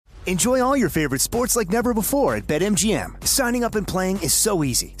Enjoy all your favorite sports like never before at BetMGM. Signing up and playing is so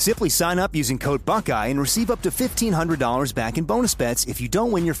easy. Simply sign up using code Buckeye and receive up to $1,500 back in bonus bets if you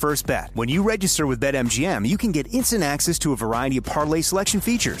don't win your first bet. When you register with BetMGM, you can get instant access to a variety of parlay selection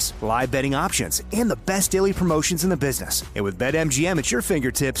features, live betting options, and the best daily promotions in the business. And with BetMGM at your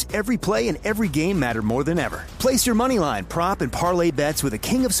fingertips, every play and every game matter more than ever. Place your moneyline, prop, and parlay bets with the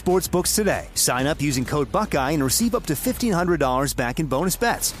king of sportsbooks today. Sign up using code Buckeye and receive up to $1,500 back in bonus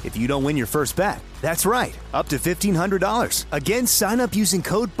bets if you don't win your first bet. That's right, up to $1,500. Again, sign up using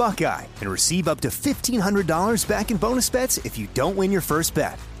code Buckeye and receive up to $1,500 back in bonus bets if you don't win your first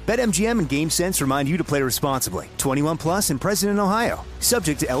bet. BetMGM and GameSense remind you to play responsibly. 21 plus and present in Ohio.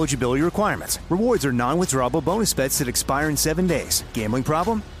 Subject to eligibility requirements. Rewards are non-withdrawable bonus bets that expire in 7 days. Gambling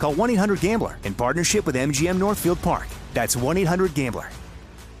problem? Call 1-800-GAMBLER in partnership with MGM Northfield Park. That's 1-800-GAMBLER.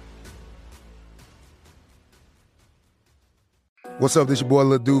 What's up, this your boy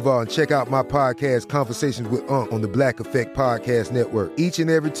Lil Duval, and check out my podcast, Conversations with Unc, on the Black Effect Podcast Network. Each and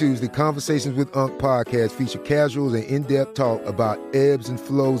every Tuesday, Conversations with Unc podcast feature casuals and in-depth talk about ebbs and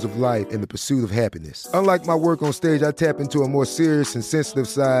flows of life and the pursuit of happiness. Unlike my work on stage, I tap into a more serious and sensitive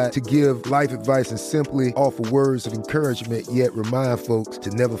side to give life advice and simply offer words of encouragement, yet remind folks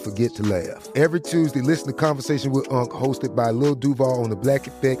to never forget to laugh. Every Tuesday, listen to Conversation with Unc, hosted by Lil Duval on the Black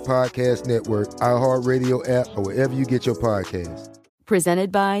Effect Podcast Network, iHeartRadio app, or wherever you get your podcasts.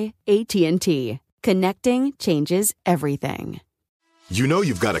 Presented by AT&T. Connecting changes everything. You know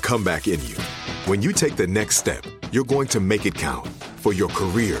you've got a comeback in you. When you take the next step, you're going to make it count. For your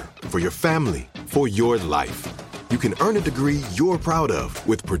career, for your family, for your life. You can earn a degree you're proud of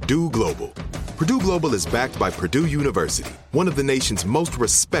with Purdue Global. Purdue Global is backed by Purdue University, one of the nation's most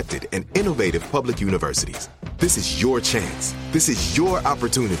respected and innovative public universities. This is your chance. This is your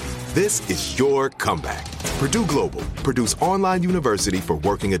opportunity. This is your comeback. Purdue Global, Purdue's online university for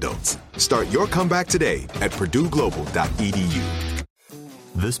working adults. Start your comeback today at purdueglobal.edu.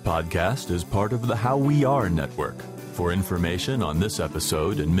 This podcast is part of the How We Are Network. For information on this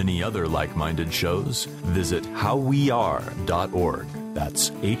episode and many other like-minded shows, visit howweare.org. That's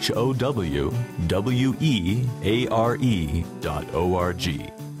HOWWEARE.org.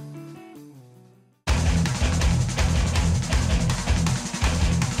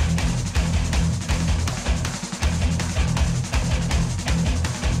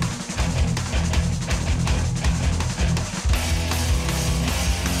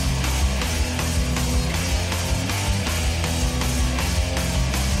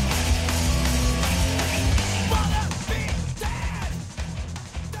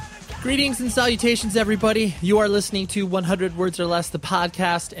 Greetings and salutations, everybody. You are listening to 100 Words or Less, the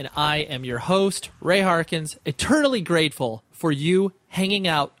podcast, and I am your host, Ray Harkins, eternally grateful for you hanging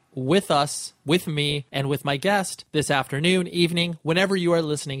out with us, with me, and with my guest this afternoon, evening, whenever you are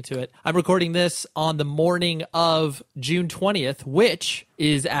listening to it. I'm recording this on the morning of June 20th, which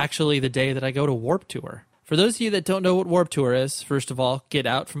is actually the day that I go to Warped Tour. For those of you that don't know what Warped Tour is, first of all, get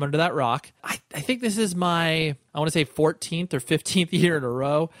out from under that rock. I think this is my, I want to say 14th or 15th year in a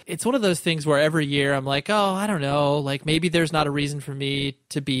row. It's one of those things where every year I'm like, oh, I don't know, like maybe there's not a reason for me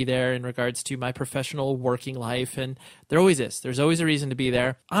to be there in regards to my professional working life, and there always is. There's always a reason to be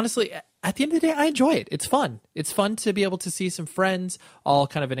there. Honestly, at the end of the day, I enjoy it. It's fun. It's fun to be able to see some friends all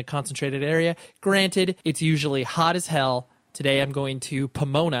kind of in a concentrated area. Granted, it's usually hot as hell. Today I'm going to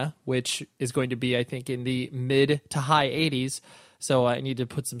Pomona, which is going to be, I think, in the mid to high 80s. So I need to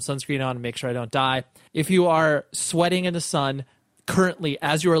put some sunscreen on and make sure I don't die. If you are sweating in the sun currently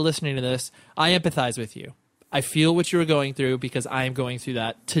as you are listening to this, I empathize with you. I feel what you're going through because I am going through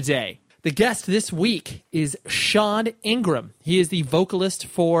that today. The guest this week is Sean Ingram. He is the vocalist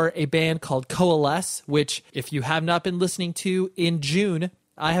for a band called Coalesce, which, if you have not been listening to in June,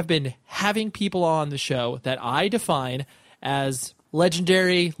 I have been having people on the show that I define as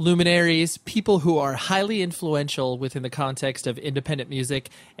legendary luminaries, people who are highly influential within the context of independent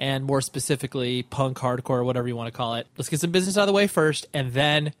music and more specifically punk, hardcore, whatever you want to call it. Let's get some business out of the way first, and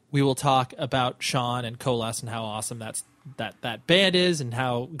then we will talk about Sean and Coalesce and how awesome that band is and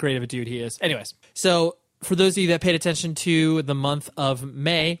how great of a dude he is. Anyways, so for those of you that paid attention to the month of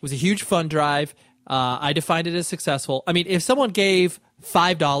May, it was a huge fund drive. I defined it as successful. I mean, if someone gave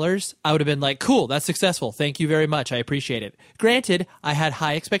 $5, I would have been like, cool, that's successful. Thank you very much. I appreciate it. Granted, I had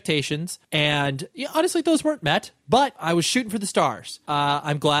high expectations, and honestly, those weren't met, but I was shooting for the stars.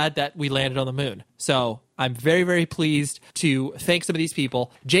 I'm glad that we landed on the moon. So I'm very, very pleased to thank some of these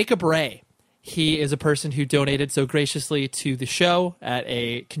people. Jacob Ray. He is a person who donated so graciously to the show at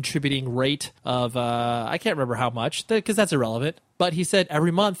a contributing rate of, I can't remember how much, because that's irrelevant. But he said,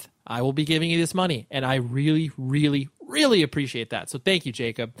 every month, I will be giving you this money. And I really, really, Really appreciate that. So thank you,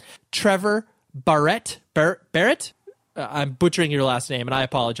 Jacob. Trevor Barrett? I'm butchering your last name, and I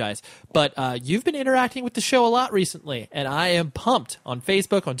apologize. But you've been interacting with the show a lot recently, and I am pumped on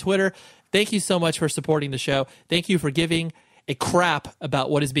Facebook, on Twitter. Thank you so much for supporting the show. Thank you for giving a crap about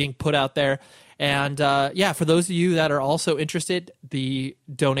what is being put out there. And for those of you that are also interested, the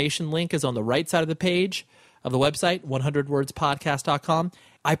donation link is on the right side of the page of the website, 100wordspodcast.com.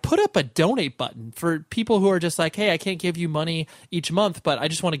 I put up a donate button for people who are just like, hey, I can't give you money each month, but I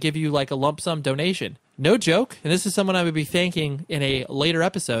just want to give you like a lump sum donation. No joke. And this is someone I would be thanking in a later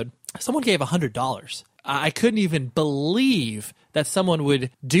episode. Someone gave $100. I couldn't even believe that someone would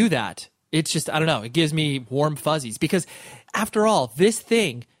do that. It's just, I don't know. It gives me warm fuzzies because after all, this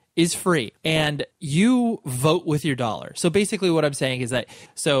thing is free and you vote with your dollar. So basically what I'm saying is that,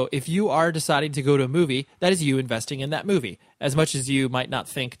 so if you are deciding to go to a movie, that is you investing in that movie. As much as you might not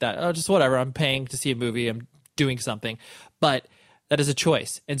think that, oh, just whatever, I'm paying to see a movie, I'm doing something, but that is a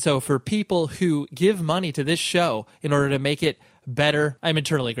choice. And so for people who give money to this show in order to make it better, I'm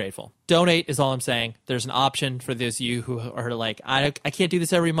eternally grateful. Donate is all I'm saying. There's an option for those of you who are like, I can't do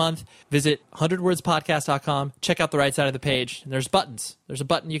this every month. Visit 100wordspodcast.com. Check out the right side of the page. And there's buttons. There's a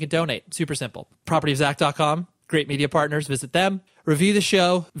button you can donate. Super simple. propertyofzach.com. Great media partners. Visit them. Review the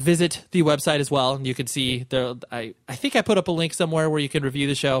show. Visit the website as well. And you can see, I think I put up a link somewhere where you can review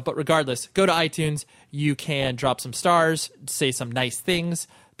the show. But regardless, go to iTunes. You can drop some stars, say some nice things.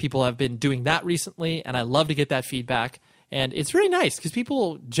 People have been doing that recently, and I love to get that feedback. And it's really nice because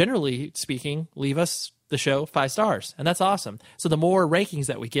people, generally speaking, leave us the show 5 stars, and that's awesome. So the more rankings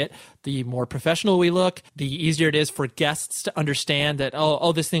that we get, the more professional we look, the easier it is for guests to understand that,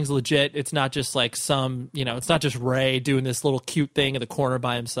 oh, this thing's legit. It's not just like it's not just Ray doing this little cute thing in the corner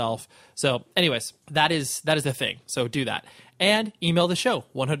by himself. So anyways, that is the thing. So do that. And email the show,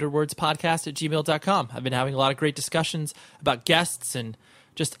 100wordspodcast@gmail.com. I've been having a lot of great discussions about guests and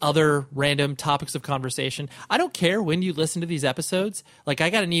just other random topics of conversation. I don't care when you listen to these episodes. Like, I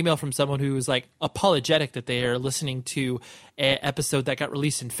got an email from someone who was like apologetic that they are listening to an episode that got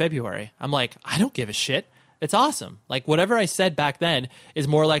released in February. I'm like, I don't give a shit. It's awesome. Like, whatever I said back then is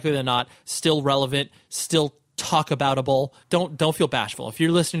more likely than not still relevant, still talk aboutable. Don't feel bashful. If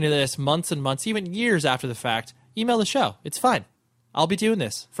you're listening to this months and months, even years after the fact, email the show. It's fine. I'll be doing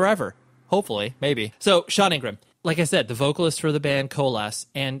this forever. Hopefully, maybe. So, Sean Ingram, like I said, the vocalist for the band Coalesce,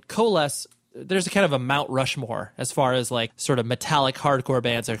 and Coalesce, there's a kind of a Mount Rushmore as far as like sort of metallic hardcore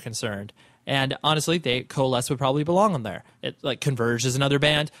bands are concerned. And honestly, Coalesce would probably belong on there. Like Converge is another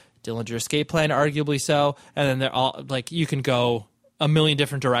band, Dillinger Escape Plan arguably so, and then they're all like, you can go a million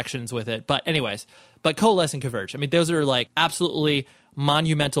different directions with it. But anyways, Coalesce and Converge, I mean, those are like absolutely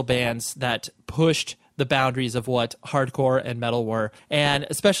monumental bands that pushed the boundaries of what hardcore and metal were. And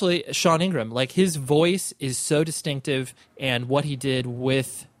especially Sean Ingram, like his voice is so distinctive, and what he did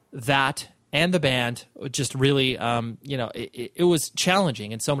with that and the band just really, it was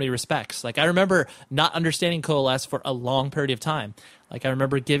challenging in so many respects. Like, I remember not understanding Coalesce for a long period of time. Like, I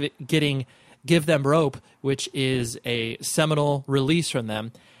remember getting Give Them Rope, which is a seminal release from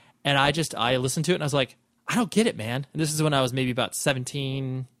them. And I listened to it and I was like, I don't get it, man. And this is when I was maybe about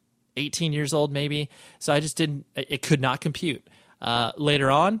 17, 18 years old maybe. So I just it could not compute.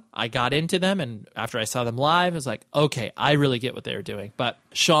 Later on, I got into them, and after I saw them live, I was like, okay, I really get what they were doing. But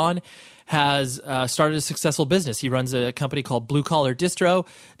Sean has started a successful business. He runs a company called Blue Collar Distro.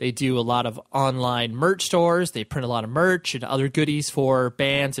 They do a lot of online merch stores. They print a lot of merch and other goodies for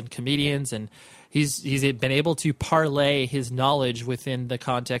bands and comedians, and he's been able to parlay his knowledge within the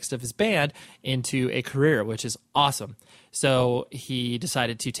context of his band into a career, which is awesome. So he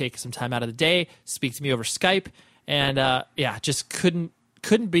decided to take some time out of the day, speak to me over Skype, and just couldn't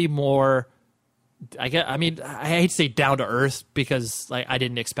be more. I hate to say down to earth because like I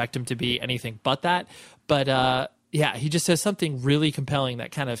didn't expect him to be anything but that. But he just says something really compelling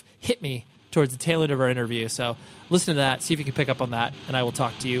that kind of hit me towards the tail end of our interview. So listen to that, see if you can pick up on that, and I will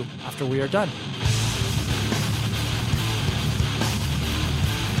talk to you after we are done.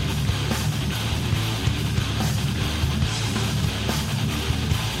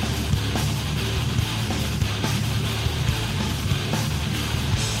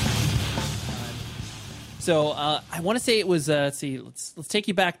 So I want to say it was, let's take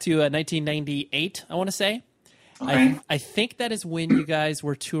you back to 1998, I want to say. Okay. I think that is when you guys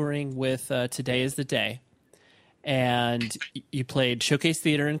were touring with Today Is the Day. And you played Showcase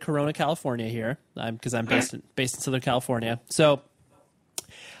Theater in Corona, California here, because I'm based in Southern California. So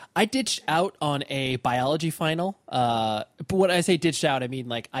I ditched out on a biology final. But when I say ditched out, I mean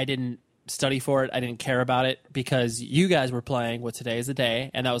like I didn't study for it. I didn't care about it because you guys were playing with Today Is the Day.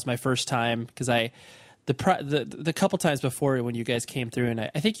 And that was my first time because the couple times before when you guys came through, and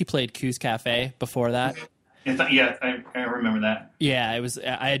I think you played Coos Cafe before that. Yeah, I remember that. Yeah, it was.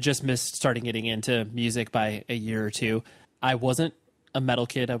 I had just missed starting getting into music by a year or two. I wasn't a metal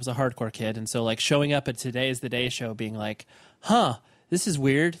kid. I was a hardcore kid, and so like showing up at Today's the Day show, being like, "Huh, this is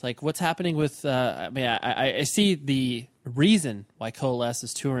weird. Like, what's happening with?" I see the reason why Coalesce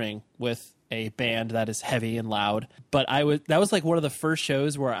is touring with a band that is heavy and loud, but that was like one of the first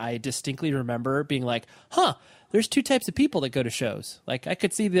shows where I distinctly remember being like, "Huh." There's two types of people that go to shows. Like I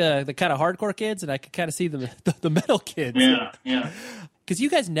could see the kind of hardcore kids, and I could kind of see the metal kids. Yeah. Because you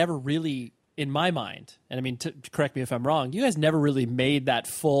guys never really, in my mind, and I mean, correct me if I'm wrong, you guys never really made that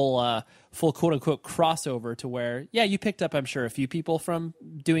full quote unquote crossover to where, yeah, you picked up, I'm sure, a few people from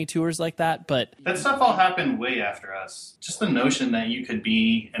doing tours like that, but that stuff all happened way after us. Just the notion that you could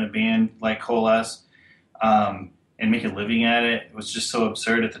be in a band like Coalesce, and make a living at it was just so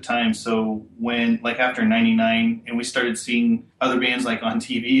absurd at the time. So when, like after 99, and we started seeing other bands like on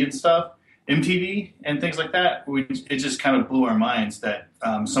TV and stuff, MTV and things like that, it just kind of blew our minds that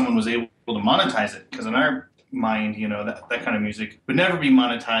someone was able to monetize it. Because in our mind, that kind of music would never be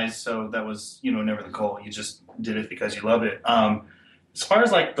monetized. So that was, never the goal. You just did it because you love it. As far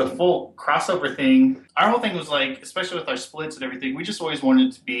as like the full crossover thing, our whole thing was like, especially with our splits and everything, we just always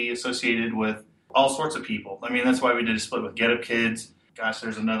wanted to be associated with all sorts of people. I mean, that's why we did a split with Get Up Kids. Gosh,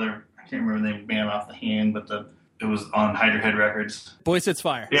 there's another, I can't remember the name of the band off the hand, but it was on Hydra Head Records. Boy Sets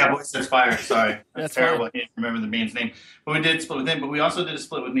Fire. Yeah, Boy Sets Fire. Sorry. That's terrible. Fine. I can't remember the band's name. But we did split with them, but we also did a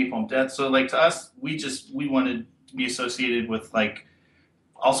split with Napalm Death. So like to us, we wanted to be associated with like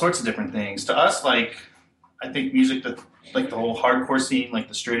all sorts of different things. To us, like I think music that like the whole hardcore scene, like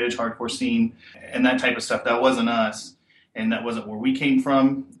the straight edge hardcore scene and that type of stuff, that wasn't us. And that wasn't where we came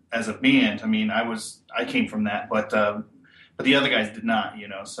from as a band. I mean, I came from that, but the other guys did not,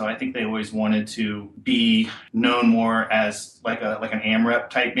 So I think they always wanted to be known more as like an AMREP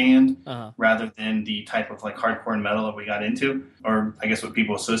type band, rather than the type of like hardcore and metal that we got into, or I guess what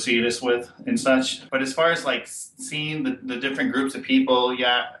people associate us with and such. But as far as like seeing the different groups of people,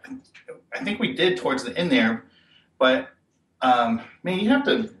 yeah, I think we did towards the end there. But man, you have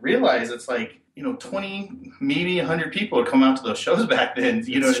to realize it's like, 20, maybe 100 people would come out to those shows back then.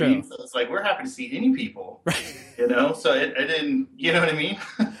 You know what I mean? So it's like, we're happy to see any people, right. So it didn't, you know what I mean?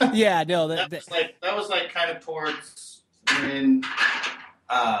 Yeah, no. That was like kind of towards when,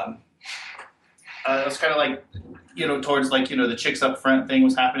 it was kind of like, towards like, the Chicks Up Front thing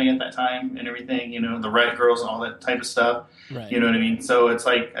was happening at that time and everything, the Riot Girls and all that type of stuff. Right. You know what I mean? So it's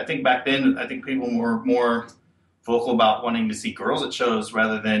like, I think back then, people were more vocal about wanting to see girls at shows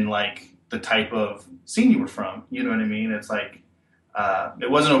rather than like the type of scene you were from. You know what I mean? It's like,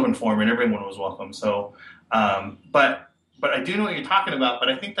 it was an open forum and everyone was welcome. So, but I do know what you're talking about, but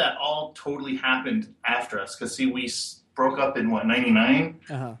I think that all totally happened after us. Cause see, we broke up in 99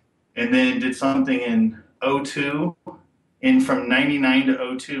 and then did something in 02. And from 99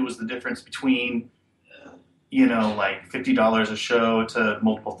 to 02 was the difference between, like $50 a show to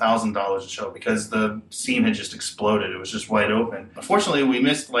multiple $1,000s a show, because the scene had just exploded. It was just wide open. Unfortunately, we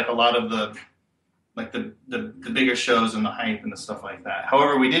missed like a lot of the bigger shows and the hype and the stuff like that.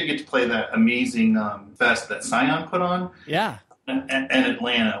 However, we did get to play that amazing fest that Scion put on. Yeah. And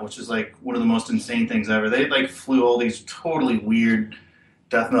Atlanta, which is like one of the most insane things ever. They like flew all these totally weird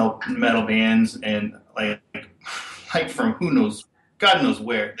death metal bands and like from who knows, God knows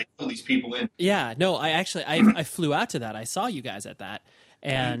where they flew these people in. Yeah, no, I flew out to that. I saw you guys at that,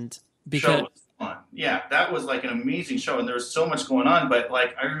 and because show was fun. Yeah, that was like an amazing show, and there was so much going on. But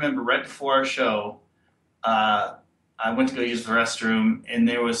like I remember right before our show, I went to go use the restroom, and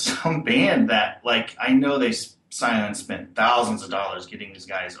there was some band that like I know Scion spent thousands of dollars getting these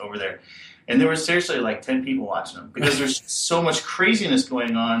guys over there, and there was seriously like 10 people watching them because there's so much craziness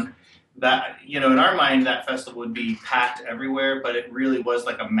going on. That, in our mind, that festival would be packed everywhere, but it really was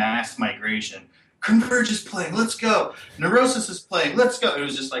like a mass migration. Converge is playing, let's go. Neurosis is playing, let's go. It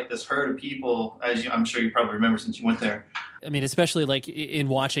was just like this herd of people, as I'm sure you probably remember since you went there. I mean, especially like in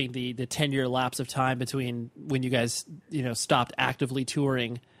watching the 10-year lapse of time between when you guys, stopped actively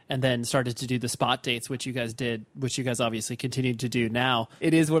touring and then started to do the spot dates, which you guys did, which you guys obviously continued to do now.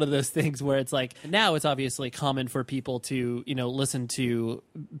 It is one of those things where it's like, now it's obviously common for people to, listen to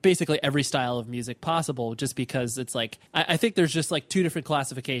basically every style of music possible, just because it's like, I think there's just like two different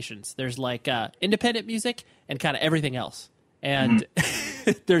classifications. There's like independent music and kind of everything else. And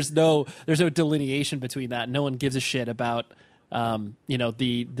there's no delineation between that. No one gives a shit about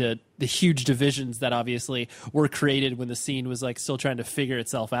the huge divisions that obviously were created when the scene was like still trying to figure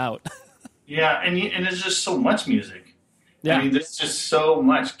itself out. Yeah, and there's just so much music. Yeah. I mean, there's just so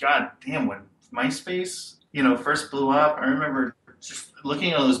much. God damn, when MySpace, first blew up, I remember just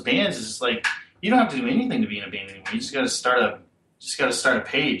looking at all those bands. It's just like, you don't have to do anything to be in a band anymore. You just got to start a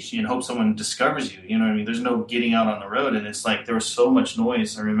page and hope someone discovers you. You know what I mean? There's no getting out on the road. And it's like, there was so much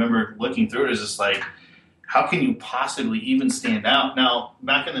noise. I remember looking through it. It's just like, how can you possibly even stand out? Now,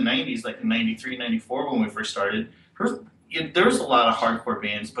 back in the 90s, like in 93, 94, when we first started, there was a lot of hardcore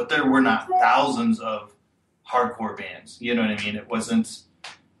bands, but there were not thousands of hardcore bands. You know what I mean? It wasn't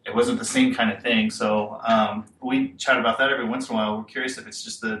the same kind of thing. So we chat about that every once in a while. We're curious if it's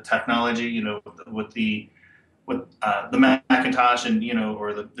just the technology, with the Macintosh and,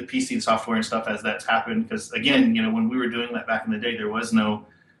 or the PC software and stuff as that's happened. Because again, when we were doing that back in the day, there was no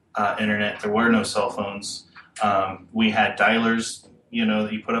internet, there were no cell phones. We had dialers, that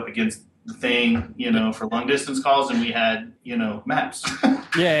you put up against the thing, for long distance calls, and we had, maps.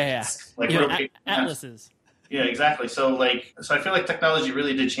 Yeah. Like atlases. Yeah, exactly. So I feel like technology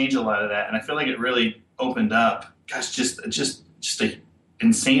really did change a lot of that, and I feel like it really opened up, just an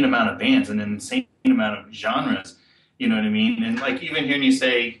insane amount of bands and an insane amount of genres. You know what I mean? And like even hearing you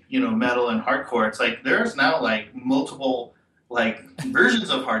say, metal and hardcore, it's like there's now like multiple versions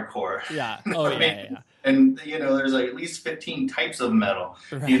of hardcore. Yeah. Oh yeah. And there's like at least 15 types of metal.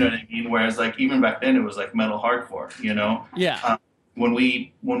 Right. You know what I mean? Whereas like even back then it was like metal hardcore. Yeah. When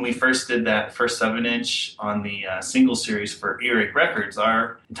we first did that first 7-inch on the single series for Earache Records,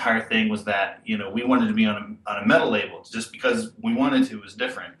 our entire thing was that we wanted to be on a metal label just because we wanted to. It was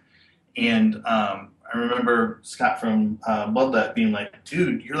different. And I remember Scott from Bloodlet being like,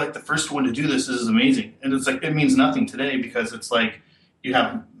 "Dude, you're like the first one to do this. This is amazing." And it's like it means nothing today because it's like you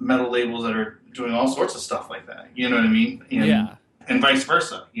have metal labels that are doing all sorts of stuff like that. You know what I mean? And vice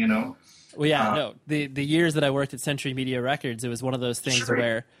versa. Well, yeah, no. The years that I worked at Century Media Records, it was one of those things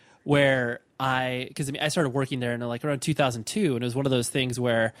where I started working there in like around 2002, and it was one of those things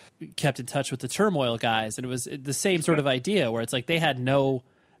where we kept in touch with the Turmoil guys, and it was the same sort of idea where it's like they had no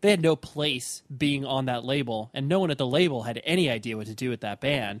place being on that label, and no one at the label had any idea what to do with that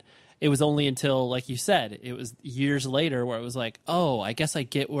band. It was only until, like you said, it was years later where it was like, oh, I guess I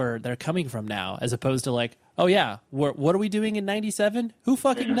get where they're coming from now, as opposed to like, oh yeah, what are we doing in '97? Who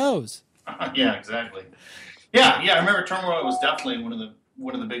fucking knows? Yeah, exactly. Yeah. I remember Turmoil was definitely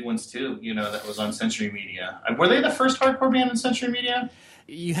one of the big ones too. That was on Century Media. Were they the first hardcore band in Century Media?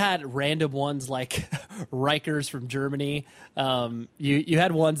 You had random ones like Rikers from Germany. You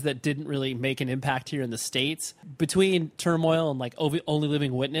had ones that didn't really make an impact here in the States. Between Turmoil and like Only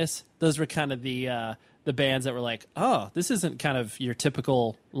Living Witness, those were kind of the bands that were like, oh, this isn't kind of your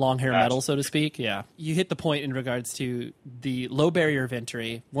typical long hair metal, so to speak. Yeah. You hit the point in regards to the low barrier of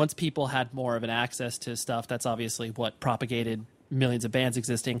entry. Once people had more of an access to stuff, that's obviously what propagated millions of bands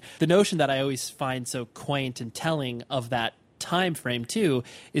existing. The notion that I always find so quaint and telling of that time frame too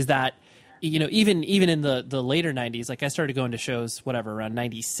is that even in the later 90s, like I started going to shows around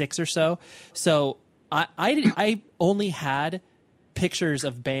 96 or so I only had pictures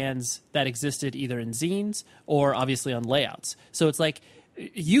of bands that existed either in zines or obviously on layouts. So it's like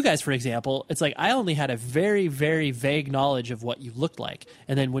you guys, for example, it's like I only had a very, very vague knowledge of what you looked like,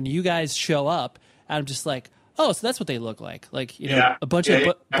 and then when you guys show up, I'm just like, oh, so that's what they look like. Like, a bunch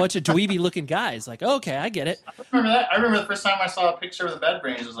of dweeby looking guys. Like, okay, I get it. I remember that. I remember the first time I saw a picture of the Bad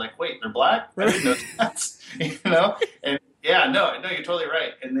Brains, I was like, wait, they're black? I didn't know that. And yeah, no, you're totally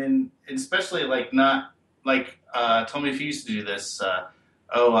right. And then, especially told me if you used to do this.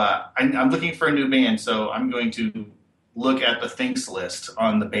 I'm looking for a new band, so I'm going to look at the Thinks list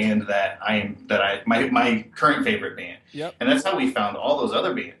on the band my current favorite band. Yep. And that's how we found all those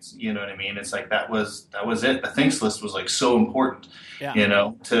other bands. You know what I mean? It's like that was it. The Thinks list was like so important.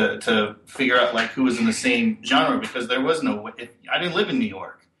 Yeah. To figure out like who was in the same genre, because there was I didn't live in New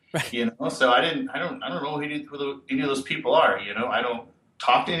York. Right. So I don't know who any of those people are. I don't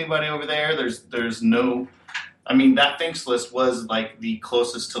talk to anybody over there. There's no. I mean, that Thinks list was like the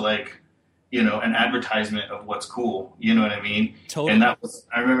closest to like, an advertisement of what's cool. You know what I mean? Totally. And I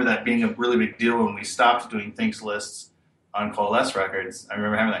remember that being a really big deal when we stopped doing Thinks lists on Coalesce Records. I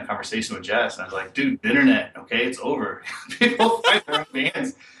remember having that conversation with Jess, and I was like, dude, the internet, okay, it's over. People find their own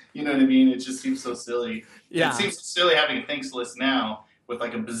bands. You know what I mean? It just seems so silly. Yeah. It seems silly having a Thinks list now with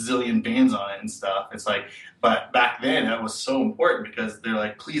like a bazillion bands on it and stuff. It's like, but back then that was so important because they're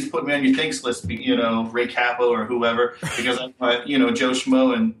like, please put me on your Thinks list, Ray Capo or whoever, because I want, Joe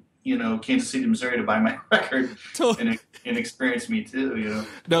Schmo and, Kansas City, Missouri to buy my record and experience me too,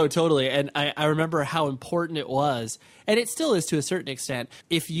 No, totally. And I remember how important it was, and it still is to a certain extent.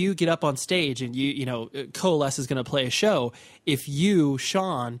 If you get up on stage and Coalesce is going to play a show, if you,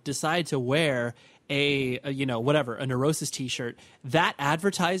 Sean, decide to wear a Neurosis t-shirt, that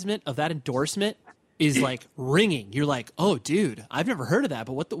advertisement of that endorsement is like ringing. You're like, oh, dude, I've never heard of that.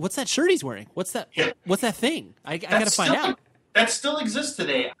 But what's that shirt he's wearing? What's that? Yeah. What's that thing? I got to find out. That still exists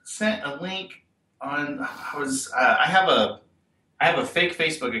today. I sent a link on. I have a fake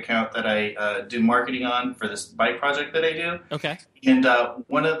Facebook account that I do marketing on for this bike project that I do. Okay. And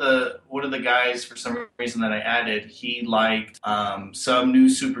one of the guys, for some reason that I added, he liked some new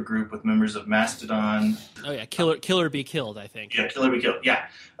supergroup with members of Mastodon. Oh yeah, Killer Be Killed, I think. Yeah, Killer Be Killed. Yeah,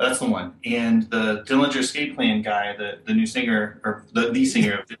 that's the one. And the Dillinger Escape Plan guy, the new singer, or the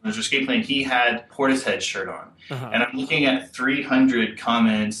singer of Dillinger Escape Plan, he had Portishead shirt on. Uh-huh. And I'm looking at 300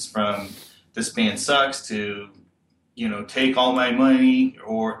 comments from "This band sucks" to, take all my money,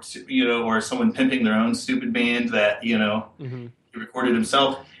 or someone pimping their own stupid band that, mm-hmm. he recorded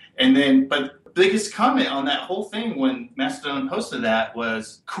himself. And then, but the biggest comment on that whole thing when Mastodon posted that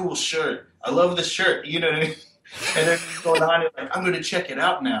was, "Cool shirt. I love the shirt." You know what I mean? And then going on, it's like, "I'm going to check it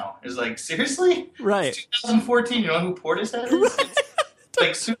out now." It's like, seriously? Right. It's 2014. You know who Portishead is? It's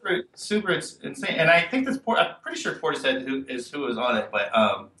like super insane. And I think I'm pretty sure Portishead is who was on it, but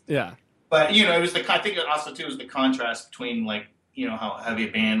yeah. But it was I think it also too was the contrast between like how heavy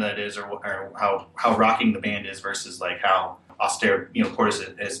a band that is, or how rocking the band is versus like how austere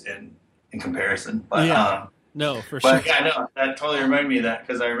Portishead is in comparison. But yeah. No, for but sure. Yeah, I know that totally reminded me of that,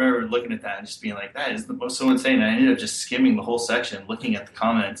 because I remember looking at that and just being like, that is the most so insane. And I ended up just skimming the whole section, looking at the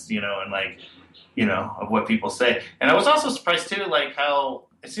comments, and like of what people say. And I was also surprised too, like how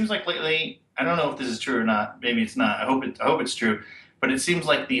it seems like lately. I don't know if this is true or not. Maybe it's not. I hope it's true. But it seems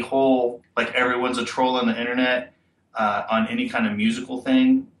like the whole, like everyone's a troll on the internet on any kind of musical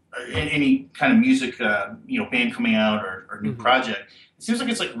thing, any kind of music, band coming out or new mm-hmm. project. It seems like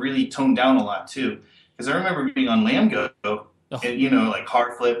it's like really toned down a lot too. Because I remember being on Lambgoat, and like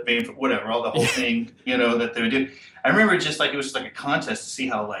Hard Flip, Band, whatever, all the whole thing, that they would do. I remember just like it was just like a contest to see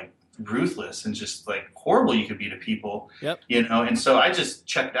how like ruthless and just like horrible you could be to people. Yep. And so I just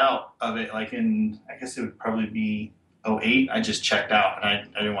checked out of it, like I guess it would probably be 2008, I just checked out, and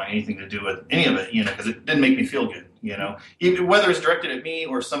I didn't want anything to do with any of it, because it didn't make me feel good, Even whether it's directed at me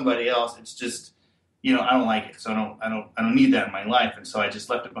or somebody else, it's just, I don't like it, so I don't need that in my life, and so I just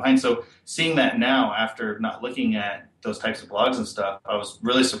left it behind. So seeing that now, after not looking at those types of blogs and stuff, I was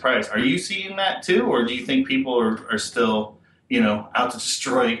really surprised. Are you seeing that too, or do you think people are still out to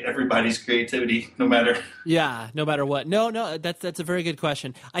destroy everybody's creativity, no matter what? No, that's a very good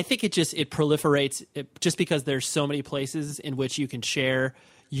question. I think it proliferates just because there's so many places in which you can share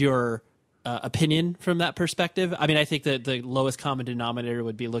your opinion from that perspective. I mean, I think that the lowest common denominator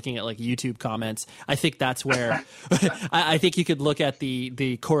would be looking at like YouTube comments. I think that's where I think you could look at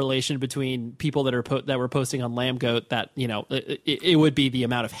the correlation between people that were posting on Lambgoat, that it would be the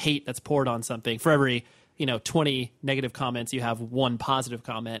amount of hate that's poured on something. For every 20 negative comments, you have one positive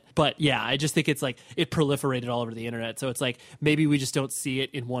comment. But yeah, I just think it's like it proliferated all over the internet. So it's like maybe we just don't see it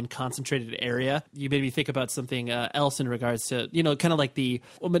in one concentrated area. You made me think about something else in regards to, kind of like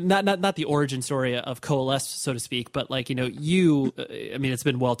not the origin story of Coalesce, so to speak, but like, it's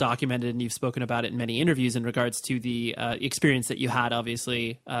been well documented and you've spoken about it in many interviews in regards to the experience that you had,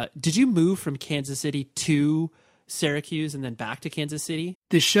 obviously. Did you move from Kansas City to Syracuse and then back to Kansas City?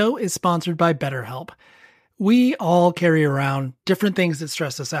 The show is sponsored by BetterHelp. We all carry around different things that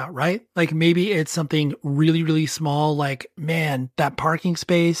stress us out, right? Like maybe it's something really, really small, like, man, that parking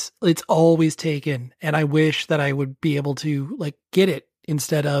space, it's always taken. And I wish that I would be able to like get it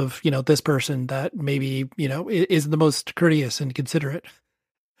instead of, this person that maybe, isn't the most courteous and considerate.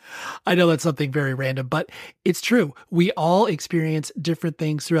 I know that's something very random, but it's true. We all experience different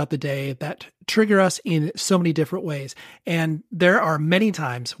things throughout the day that trigger us in so many different ways. And there are many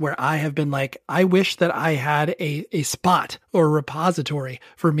times where I have been like, I wish that I had a spot or a repository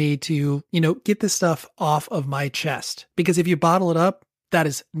for me to, get this stuff off of my chest. Because if you bottle it up, that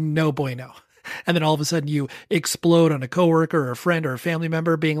is no bueno. And then all of a sudden you explode on a coworker or a friend or a family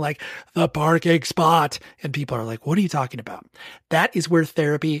member being like, the parking spot. And people are like, what are you talking about? That is where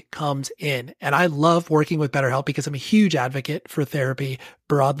therapy comes in. And I love working with BetterHelp because I'm a huge advocate for therapy,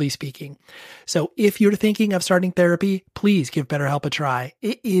 broadly speaking. So if you're thinking of starting therapy, please give BetterHelp a try.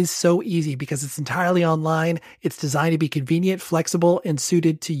 It is so easy because it's entirely online. It's designed to be convenient, flexible, and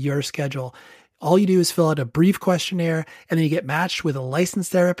suited to your schedule. All you do is fill out a brief questionnaire, and then you get matched with a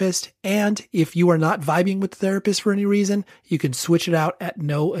licensed therapist. And if you are not vibing with the therapist for any reason, you can switch it out at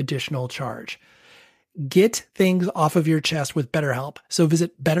no additional charge. Get things off of your chest with BetterHelp. So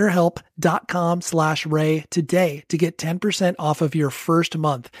visit betterhelp.com/Ray today to get 10% off of your first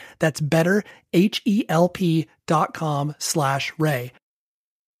month. That's betterhelp.com/Ray.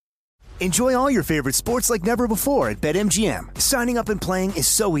 Enjoy all your favorite sports like never before at BetMGM. Signing up and playing is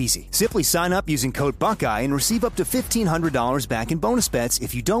so easy. Simply sign up using code Buckeye and receive up to $1,500 back in bonus bets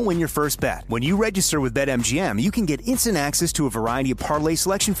if you don't win your first bet. When you register with BetMGM, you can get instant access to a variety of parlay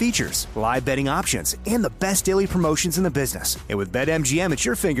selection features, live betting options, and the best daily promotions in the business. And with BetMGM at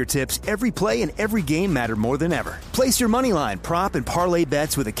your fingertips, every play and every game matter more than ever. Place your moneyline, prop, and parlay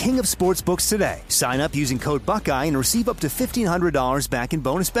bets with the king of sportsbooks today. Sign up using code Buckeye and receive up to $1,500 back in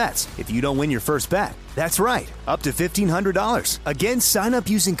bonus bets if you don't win your first bet. That's right, up to $1,500. Again, sign up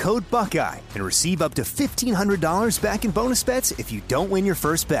using code Buckeye and receive up to $1,500 back in bonus bets if you don't win your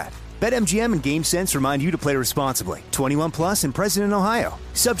first bet. BetMGM and GameSense remind you to play responsibly. 21 plus and present in Ohio.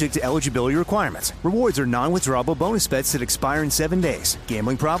 Subject to eligibility requirements. Rewards are non-withdrawable bonus bets that expire in 7 days.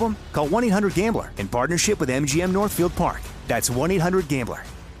 Gambling problem? Call 1-800-GAMBLER in partnership with MGM Northfield Park. That's 1-800-GAMBLER.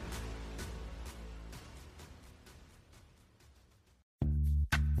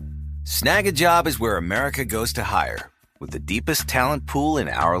 Snag a Job is where America goes to hire, with the deepest talent pool in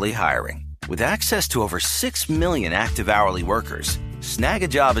hourly hiring. With access to over 6 million active hourly workers, Snag a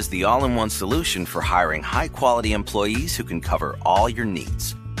Job is the all-in-one solution for hiring high-quality employees who can cover all your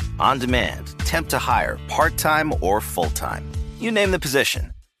needs. On demand, temp to hire, part-time or full-time. You name the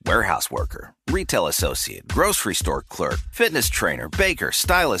position. Warehouse worker, retail associate, grocery store clerk, fitness trainer, baker,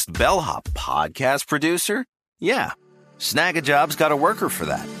 stylist, bellhop, podcast producer. Yeah, Snag a Job's got a worker for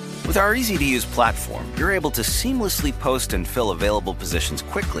that. With our easy-to-use platform, you're able to seamlessly post and fill available positions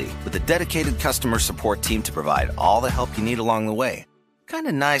quickly with a dedicated customer support team to provide all the help you need along the way. Kind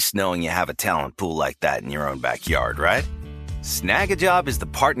of nice knowing you have a talent pool like that in your own backyard, right? Snag a Job is the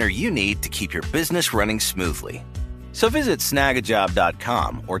partner you need to keep your business running smoothly. So visit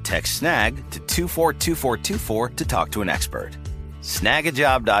snagajob.com or text snag to 242424 to talk to an expert.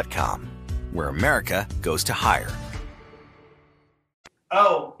 Snagajob.com, where America goes to hire.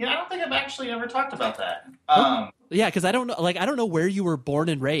 Oh, yeah, I don't think I've actually ever talked about that. Yeah, because I don't know where you were born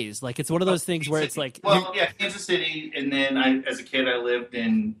and raised. Like, it's one of those things where it's like... Well, yeah, Kansas City, and then as a kid, I lived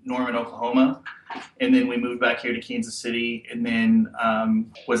in Norman, Oklahoma, and then we moved back here to Kansas City, and then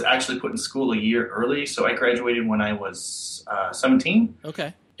was actually put in school a year early, so I graduated when I was 17.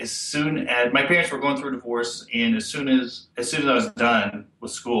 Okay. As soon as my parents were going through a divorce, and as soon as I was done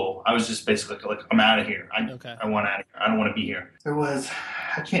with school, I was just basically like, I'm out of here. I want out of here. I don't want to be here. There was,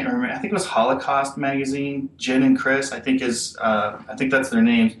 I can't remember. I think it was Holocaust magazine. Jen and Chris, I think that's their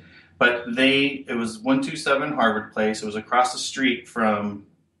names. But it was 127 Harvard Place. It was across the street from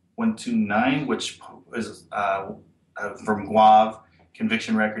 129, which is from Guav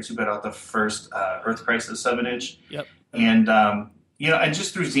Conviction Records, who put out the first Earth Crisis 7-inch. Yep. And and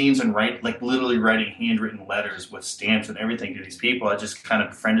just through zines and literally writing handwritten letters with stamps and everything to these people, I just kind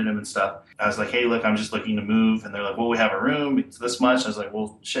of befriended them and stuff. I was like, hey, look, I'm just looking to move. And they're like, well, we have a room. It's this much. I was like,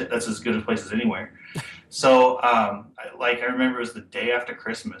 well, shit, that's as good a place as anywhere. So, I remember it was the day after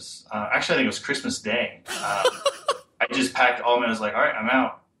Christmas. Actually, I think it was Christmas Day. I just packed I was like, all right, I'm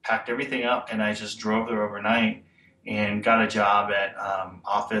out. Packed everything up, and I just drove there overnight and got a job at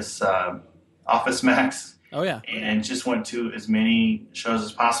Office Max. Oh, yeah. And just went to as many shows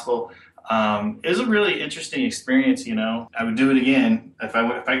as possible. It was a really interesting experience, I would do it again. If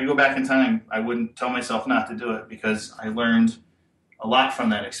I could go back in time, I wouldn't tell myself not to do it, because I learned a lot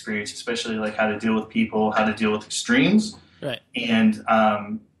from that experience, especially like how to deal with people, how to deal with extremes. Right. And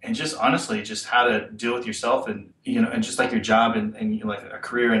just honestly, just how to deal with yourself and just like your job and like a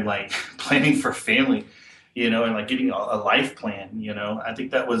career and like planning for family, and like getting a life plan, I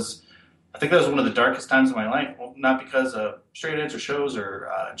think that was one of the darkest times of my life. Well, not because of straight edge or shows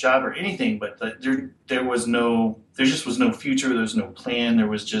or job or anything, but there just was no future. There was no plan. There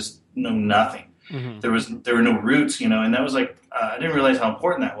was just nothing. Mm-hmm. There were no roots, and that was like, I didn't realize how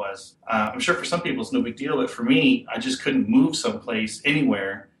important that was. I'm sure for some people it's no big deal, but for me, I just couldn't move someplace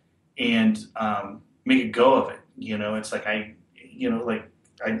anywhere and make a go of it. It's like I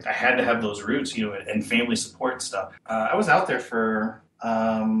had to have those roots, and family support and stuff. I was out there for,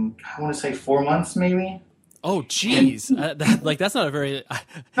 I want to say 4 months, maybe. Oh, geez. That's not a very...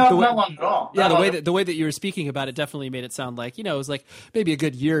 not long at all. Yeah, the way that you were speaking about it definitely made it sound like, it was like maybe a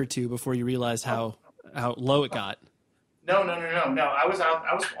good year or two before you realized how low it got. No. I was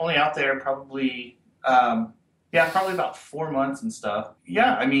only out there probably, probably about 4 months and stuff.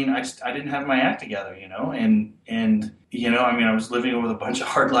 Yeah, I mean, I didn't have my act together, and I was living with a bunch of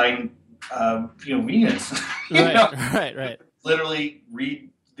hardline, vegans. Right. Literally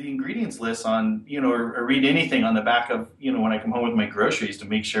read the ingredients list on, or read anything on the back of, when I come home with my groceries to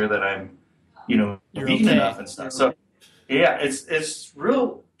make sure that I'm, vegan enough and stuff. So yeah, it's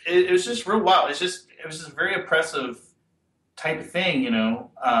real. It was just real wild. It was just a very oppressive type of thing,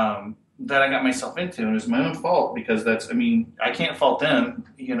 that I got myself into, and it was my own fault because I can't fault them.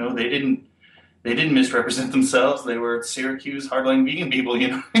 You know, they didn't misrepresent themselves. They were Syracuse hardline vegan people, you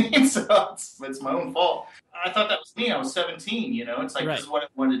know. So it's my own fault. I thought that was me. I was 17, you know. It's like, This is what I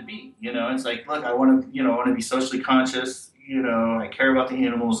wanted to be, you know. It's like, look, I want to be socially conscious, you know. I care about the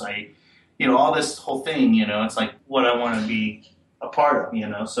animals. All this whole thing, you know. It's like what I want to be a part of, you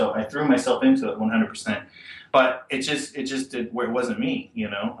know. So I threw myself into it 100%. But it just did where it wasn't me, you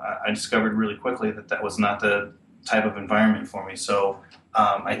know. I discovered really quickly that was not the type of environment for me. So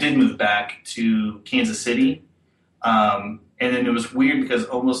I did move back to Kansas City. And then it was weird because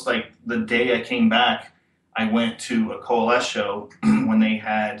almost like the day I came back, I went to a Coalesce show when they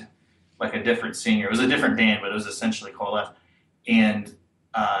had like a different singer. It was a different band, but it was essentially Coalesce. And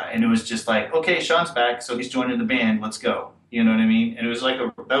it was just like, okay, Sean's back, so he's joining the band. Let's go. You know what I mean? And it was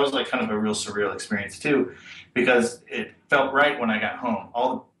that was kind of a real surreal experience too, because it felt right when I got home.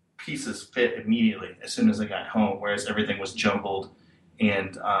 All the pieces fit immediately as soon as I got home, whereas everything was jumbled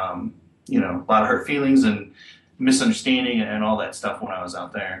and, a lot of hurt feelings and misunderstanding and all that stuff when I was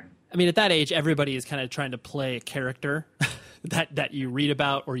out there. I mean, at that age, everybody is kind of trying to play a character that you read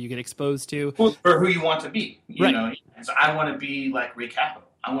about or you get exposed to. Or who you want to be, right. You know. So I want to be like Ray Capital.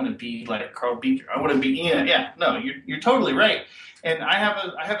 I want to be like Carl Beecher. I want to be you're totally right. And I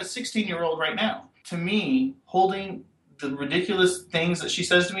have a 16-year-old right now. To me, holding the ridiculous things that she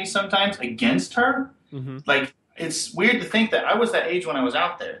says to me sometimes against her, like it's weird to think that I was that age when I was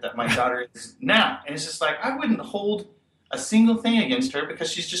out there that my daughter is now. And it's just like I wouldn't hold a single thing against her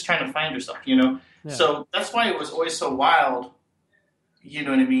because she's just trying to find herself, you know? Yeah. So that's why it was always so wild, you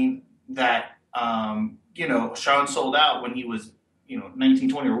know what I mean, that, Sean sold out when he was, 19,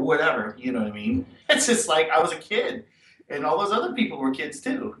 20 or whatever, you know what I mean? It's just like I was a kid and all those other people were kids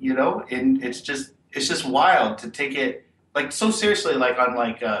too, you know? And it's just wild to take it like so seriously, like on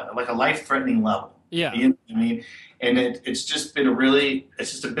like a life-threatening level. Yeah. You know what I mean? And it's just been a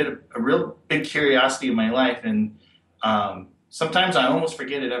real big curiosity in my life. And, sometimes I almost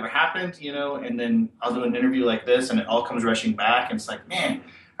forget it ever happened, you know, and then I'll do an interview like this and it all comes rushing back. And it's like, man,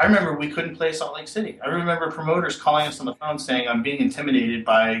 I remember we couldn't play Salt Lake City. I remember promoters calling us on the phone saying I'm being intimidated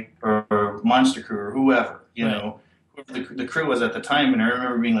by or Monster Crew or whoever, you know, whoever the crew was at the time. And I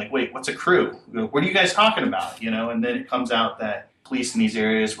remember being like, wait, what's a crew? What are you guys talking about? You know, and then it comes out that police in these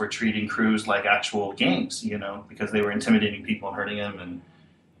areas were treating crews like actual gangs, you know, because they were intimidating people and hurting them and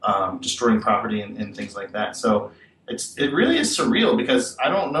destroying property and things like that. So it really is surreal because I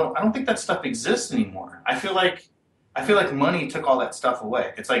don't think that stuff exists anymore. I feel like money took all that stuff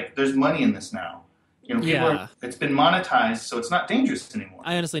away. It's like there's money in this now. You know, it's been monetized, so it's not dangerous anymore.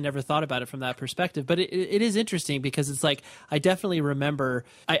 I honestly never thought about it from that perspective, but it is interesting because it's like I definitely remember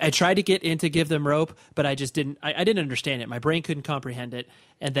I tried to get into Give Them Rope, but I just didn't. I didn't understand it. My brain couldn't comprehend it.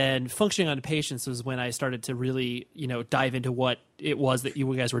 And then Functioning on Patience was when I started to really, dive into what it was that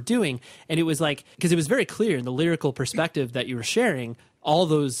you guys were doing, and it was like because it was very clear in the lyrical perspective that you were sharing all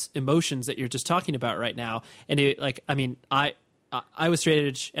those emotions that you're just talking about right now, and I was straight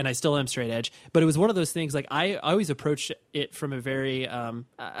edge and I still am straight edge, but it was one of those things like I always approached it from a very,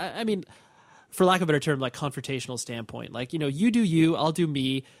 for lack of a better term, like confrontational standpoint. Like, you do you, I'll do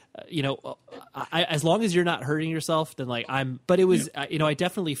me, as long as you're not hurting yourself, then but it was, I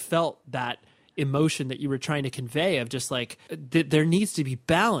definitely felt that emotion that you were trying to convey of just like, there needs to be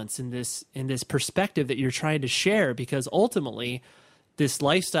balance in this perspective that you're trying to share, because ultimately, this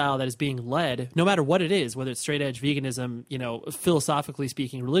lifestyle that is being led, no matter what it is, whether it's straight edge veganism, philosophically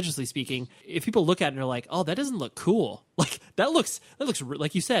speaking, religiously speaking, if people look at it and they're like, oh, that doesn't look cool. Like that looks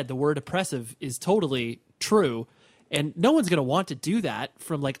like you said, the word oppressive is totally true. And no one's going to want to do that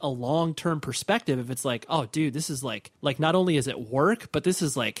from like a long-term perspective. If it's like, oh dude, this is like not only is it work, but this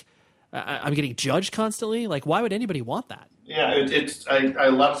is like, I'm getting judged constantly. Like, why would anybody want that? Yeah. I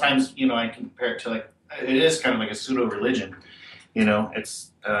a lot of times, I compare it to like, it is kind of like a pseudo religion.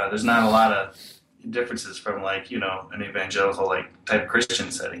 It's there's not a lot of differences from like, an evangelical like type Christian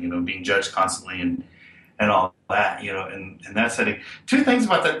setting, being judged constantly and all that, in that setting. Two things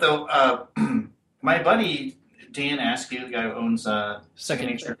about that though. My buddy Dan Askew, the guy who owns Second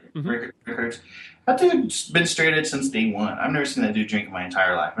Nature Records, that dude's been straight edge since day one. I've never seen that dude drink in my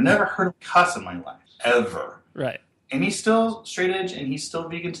entire life. I've never heard him cuss in my life ever. Right. And he's still straight edge and he's still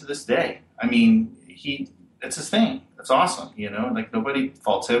vegan to this day. I mean, it's his thing. It's awesome, like nobody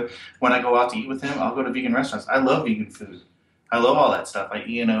faults him. When I go out to eat with him, I'll go to vegan restaurants. I love vegan food. I love all that stuff. I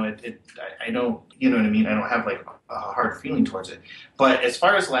don't, you know what I mean? I don't have like a hard feeling towards it. But as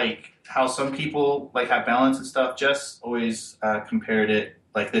far as like how some people like have balance and stuff, Jess always compared it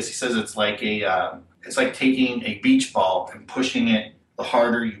like this. He says it's like it's like taking a beach ball and pushing it the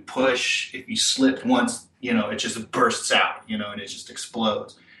harder you push. If you slip once, it just bursts out, and it just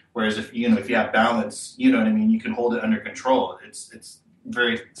explodes. Whereas if you have balance, you can hold it under control. It's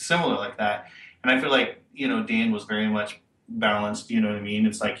very similar like that. And I feel like, Dan was very much balanced,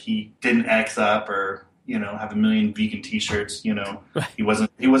 It's like he didn't X up or, have a million vegan t-shirts, Right. He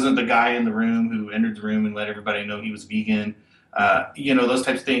wasn't the guy in the room who entered the room and let everybody know he was vegan. Those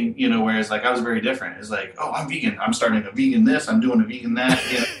types of things, whereas like I was very different. It's like, oh, I'm vegan. I'm starting a vegan this, I'm doing a vegan that,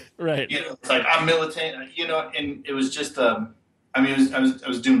 Right. It's like I'm militant, and it was just, I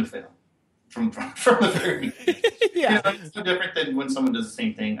was doomed to fail from the very beginning. Yeah. It's no different than when someone does the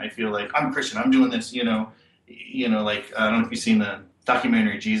same thing. I feel like I'm Christian. I'm doing this, like, I don't know if you've seen the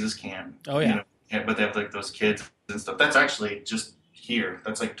documentary Jesus Can. Oh, yeah. But they have like those kids and stuff. That's actually just here.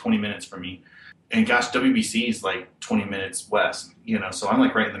 That's like 20 minutes from me. And gosh, WBC is like 20 minutes west, so I'm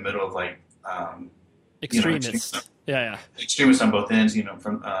like right in the middle of like, Extremists. Yeah. Extremists on both ends,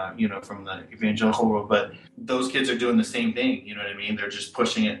 from the evangelical world. But those kids are doing the same thing, They're just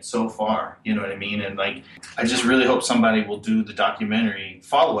pushing it so far, And like, I just really hope somebody will do the documentary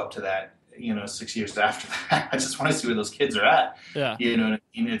follow up to that, 6 years after that. I just want to see where those kids are at. Yeah.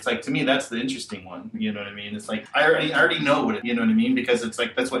 It's like, to me, that's the interesting one. It's like, I already know what it, because it's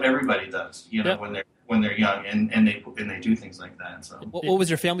like, that's what everybody does, when they're young and they do things like that. So what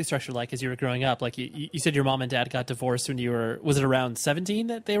was your family structure like as you were growing up? Like you said your mom and dad got divorced when was it around 17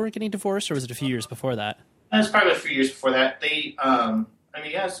 that they were getting divorced, or was it a few years before that? It was probably a few years before that. They,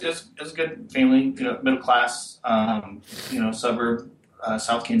 it was a good family, middle class, suburb,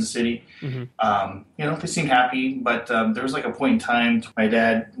 South Kansas City. Mm-hmm. They seemed happy, but there was like a point in time my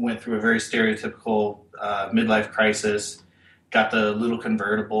dad went through a very stereotypical midlife crisis, got the little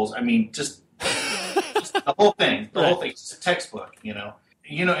convertibles. Just the whole thing, just a textbook,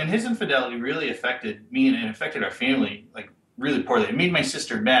 and his infidelity really affected me and it affected our family like really poorly. It made my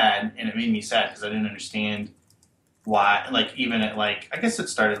sister mad and it made me sad because I didn't understand why, like even at like, I guess it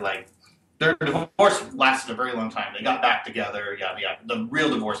started like, their divorce lasted a very long time. They got back together. Yeah. The real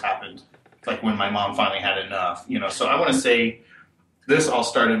divorce happened like when my mom finally had enough, So I want to say this all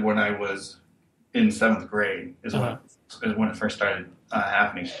started when I was in 7th grade is when it first started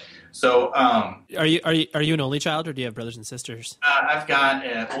happening. So, are you an only child, or do you have brothers and sisters? I've got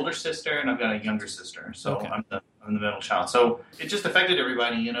an older sister and I've got a younger sister. So okay. I'm the middle child. So it just affected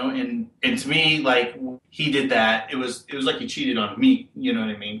everybody, and to me, like he did that. It was like he cheated on me,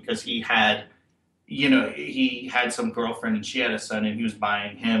 because he had some girlfriend and she had a son and he was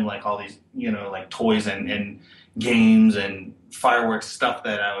buying him like all these, like toys and games and fireworks stuff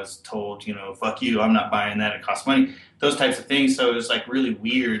that I was told, fuck you, I'm not buying that. It costs money, those types of things. So it was like really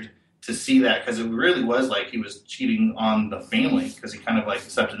weird to see that because it really was like he was cheating on the family because he kind of like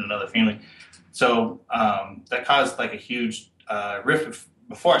accepted another family. So that caused like a huge rift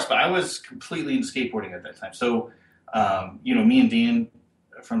before us, but I was completely into skateboarding at that time. So, me and Dan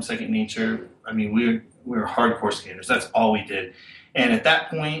from Second Nature, we were hardcore skaters. That's all we did. And at that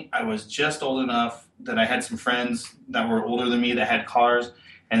point, I was just old enough that I had some friends that were older than me that had cars,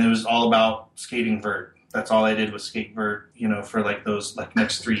 and it was all about skating vert. That's all I did was skate vert, for like those like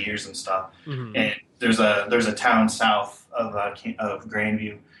next 3 years and stuff. Mm-hmm. And there's a town south of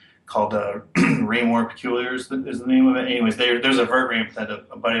Grandview called Raymore Peculiars is the name of it. Anyways, there's a vert ramp that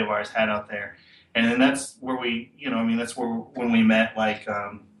a buddy of ours had out there, and then that's where we, that's where when we met like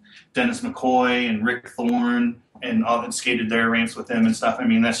Dennis McCoy and Rick Thorne and all that skated their ramps with them and stuff.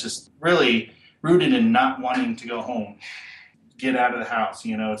 That's just really rooted in not wanting to go home. Get out of the house,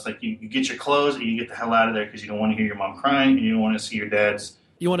 it's like you get your clothes and you get the hell out of there because you don't want to hear your mom crying and you don't want to see your dad's.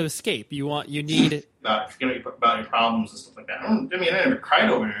 You want to escape. You need forget about your problems and stuff like that. I never cried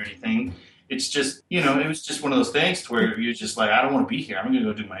over it or anything. It's just, it was just one of those things to where you're just like, I don't want to be here. I'm going to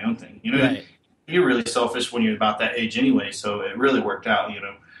go do my own thing. Right. You're really selfish when you're about that age anyway. So it really worked out,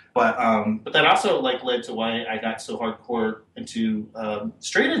 But that also like led to why I got so hardcore into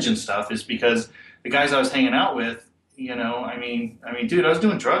straight edge and stuff is because the guys I was hanging out with, dude, I was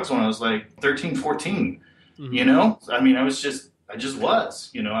doing drugs when I was like 13, 14, mm-hmm. I just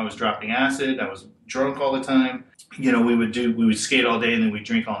was, I was dropping acid. I was drunk all the time. We would skate all day and then we'd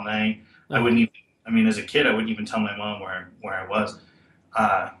drink all night. Mm-hmm. I wouldn't even, as a kid, I wouldn't even tell my mom where I was,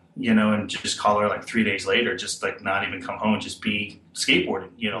 and just call her like 3 days later, just like not even come home, just be skateboarding,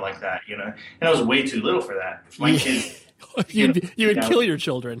 like that, and I was way too little for that. If my kids, you would kill your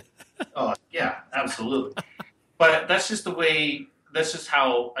children. Oh yeah, absolutely. But that's just the way, that's just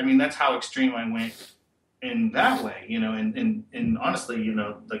how, that's how extreme I went in that way, and honestly,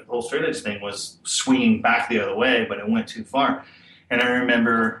 the whole straight edge thing was swinging back the other way, but it went too far. And I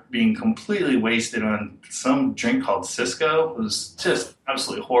remember being completely wasted on some drink called Cisco. It was just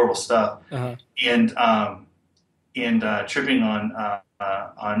absolutely horrible stuff. And tripping on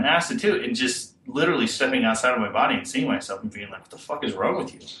acid too, and just literally stepping outside of my body and seeing myself and being like, what the fuck is wrong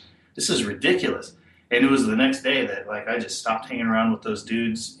with you? This is ridiculous. And it was the next day that like I just stopped hanging around with those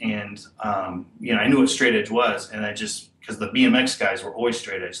dudes, and you know, I knew what straight edge was, and I just, because the BMX guys were always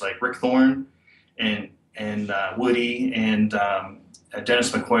straight edge, like Rick Thorne and Woody and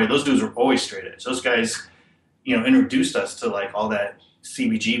Dennis McCoy. Those dudes were always straight edge. Those guys, you know, introduced us to like all that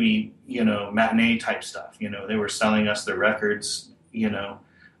CBGB, you know, matinee type stuff. You know, they were selling us their records, you know,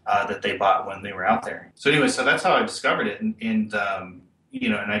 that they bought when they were out there. So anyway, so that's how I discovered it, and you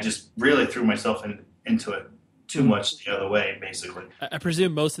know, and I just really threw myself into it too much the other way, basically. I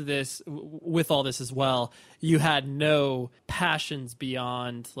presume most of this, with all this as well, you had no passions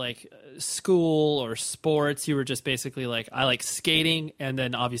beyond like school or sports. You were just basically like, I like skating, and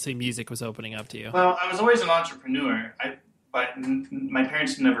then obviously music was opening up to you. Well, I was always an entrepreneur, but my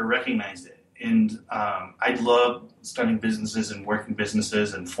parents never recognized it. And I loved starting businesses and working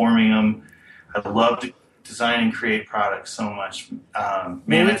businesses and forming them. I loved to design and create products so much.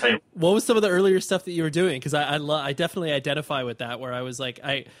 Man, I tell you, what was some of the earlier stuff that you were doing? Because I definitely identify with that, where I was like,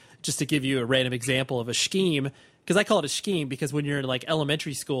 just to give you a random example of a scheme, because I call it a scheme because when you're in like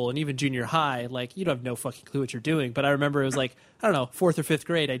elementary school and even junior high, like you don't have no fucking clue what you're doing. But I remember it was like, I don't know, 4th or 5th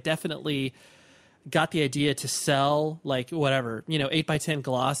grade, I definitely got the idea to sell like whatever, you know, 8x10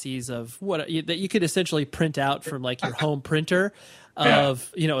 glossies of what that you could essentially print out from like your home printer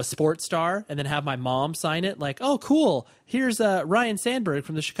of, you know, a sports star, and then have my mom sign it like, oh, cool. Here's Ryan Sandberg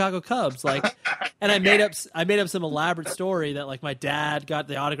from the Chicago Cubs. Like, and I made up some elaborate story that like my dad got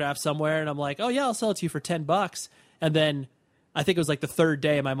the autograph somewhere, and I'm like, oh yeah, I'll sell it to you for $10. And then I think it was like the 3rd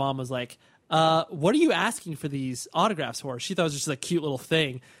day, my mom was like, what are you asking for these autographs for? She thought it was just a cute little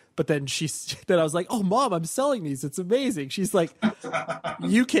thing. But then then I was like, oh, Mom, I'm selling these. It's amazing. She's like,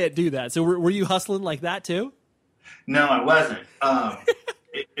 you can't do that. So were you hustling like that too? No, I wasn't.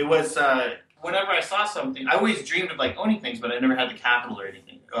 It was whenever I saw something, I always dreamed of like owning things, but I never had the capital or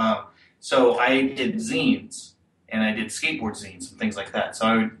anything. So I did zines, and I did skateboard zines and things like that.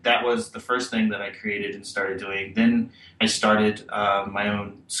 So that was the first thing that I created and started doing. Then I started my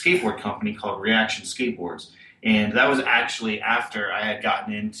own skateboard company called Reaction Skateboards. And that was actually after I had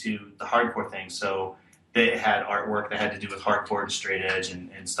gotten into the hardcore thing. So they had artwork that had to do with hardcore and straight edge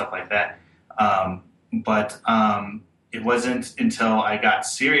and stuff like that. But it wasn't until I got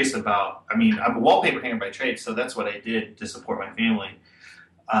serious about, I mean, I'm a wallpaper hanger by trade, so that's what I did to support my family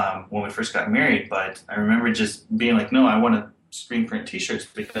when we first got married. But I remember just being like, no, I want to screen print t-shirts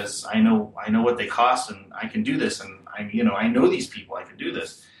because I know what they cost, and I can do this. And I know these people, I can do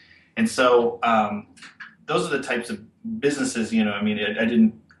this. And so, those are the types of businesses, you know, I mean,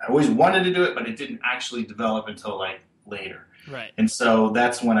 I always wanted to do it, but it didn't actually develop until like later. Right. And so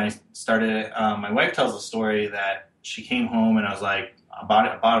that's when I started, my wife tells a story that she came home and I was like, I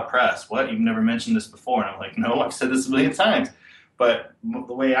bought a press. What? You've never mentioned this before. And I'm like, no, I've said this a million times. But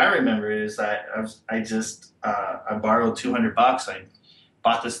the way I remember it is that I borrowed $200. I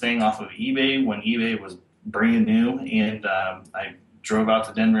bought this thing off of eBay when eBay was brand new. And I drove out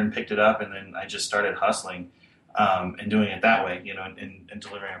to Denver and picked it up, and then I just started hustling and doing it that way, you know, and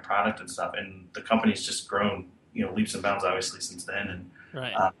delivering a product and stuff. And the company's just grown, you know, leaps and bounds, obviously, since then, and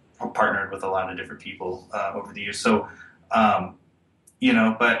right. Partnered with a lot of different people over the years. So, you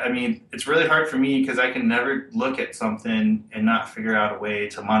know, but I mean, it's really hard for me because I can never look at something and not figure out a way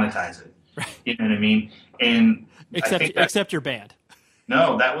to monetize it. Right. You know what I mean? And except your band.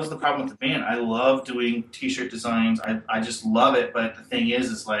 No, that was the problem with the band. I love doing t-shirt designs. I just love it. But the thing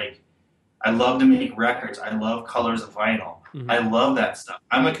is like, I love to make records. I love colors of vinyl. Mm-hmm. I love that stuff.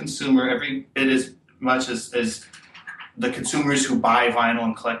 I'm a consumer every bit as much as the consumers who buy vinyl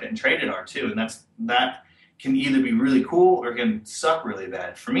and collect it and trade it are too. And that can either be really cool or can suck really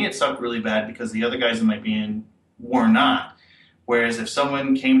bad. For me, it sucked really bad because the other guys in my band were not. Whereas if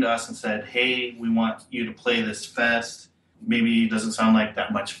someone came to us and said, hey, we want you to play this fest, maybe it doesn't sound like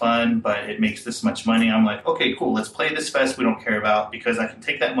that much fun, but it makes this much money. I'm like, okay, cool. Let's play this fest we don't care about because I can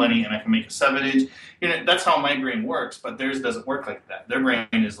take that money and I can make a 7-inch. You know, that's how my brain works, but theirs doesn't work like that. Their brain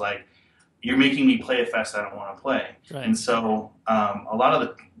is like, you're making me play a fest I don't want to play. Right. And so a lot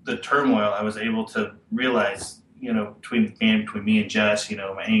of the turmoil I was able to realize, you know, between me and Jess, you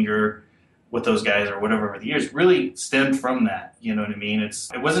know, my anger with those guys or whatever over the years really stemmed from that. You know what I mean?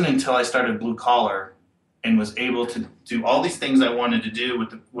 It wasn't until I started Blue Collar and was able to do all these things I wanted to do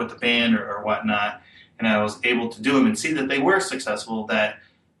with the band or whatnot, and I was able to do them and see that they were successful, that,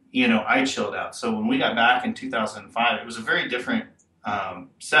 you know, I chilled out. So when we got back in 2005, it was a very different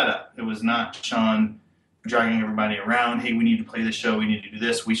setup. It was not Sean dragging everybody around. Hey, we need to play this show. We need to do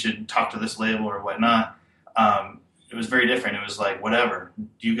this. We should talk to this label or whatnot. It was very different. It was like, whatever,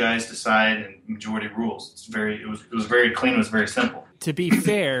 you guys decide, and majority rules. It was very clean. It was very simple. To be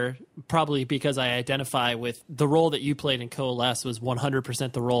fair, probably because I identify with the role that you played in Coalesce was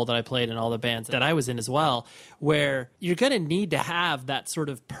 100% the role that I played in all the bands that I was in as well, where you're going to need to have that sort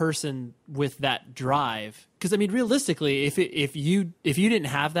of person with that drive. Because, I mean, realistically, if you didn't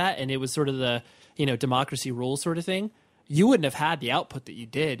have that and it was sort of the, democracy rules sort of thing, you wouldn't have had the output that you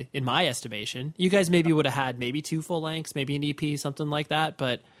did, in my estimation. You guys maybe would have had maybe 2 full lengths, maybe an EP, something like that.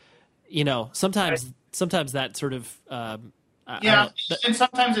 But, sometimes that sort of... and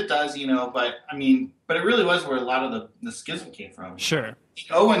sometimes it does, but it really was where a lot of the schism came from. Sure.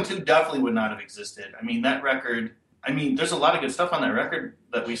 0 and 2 definitely would not have existed. That record, there's a lot of good stuff on that record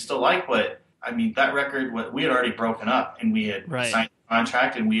that we still like, but that record, we had already broken up and we had signed a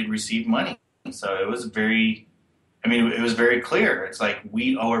contract and we had received money. So it was very clear. It's like,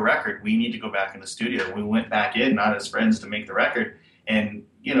 we owe a record. We need to go back in the studio. We went back in, not as friends, to make the record. And,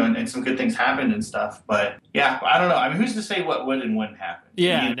 and some good things happened and stuff. But yeah, I don't know. Who's to say what would and wouldn't happen?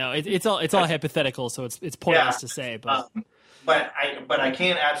 Yeah, no, it's all hypothetical, so it's pointless to say. But I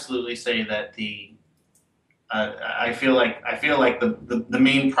can absolutely say that I feel like the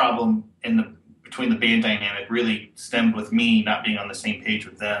main problem between the band dynamic really stemmed with me not being on the same page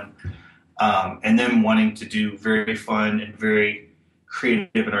with them, and them wanting to do very fun and very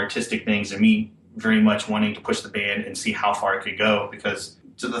creative and artistic things, and me very much wanting to push the band and see how far it could go, because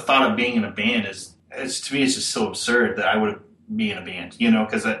the thought of being in a band to me, it's just so absurd that I would be in a band,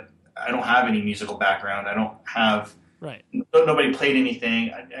 because I don't have any musical background. I don't have, nobody played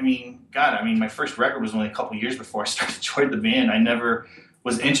anything. My first record was only a couple years before I started to join the band. I never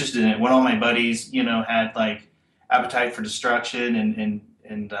was interested in it. When all my buddies, had like Appetite for Destruction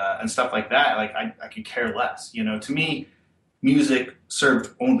and stuff like that, like I could care less. To me, music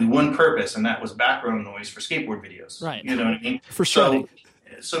served only one purpose, and that was background noise for skateboard videos. Right. You know what I mean? For sure.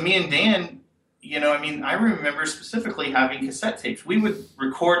 So me and Dan, I remember specifically having cassette tapes. We would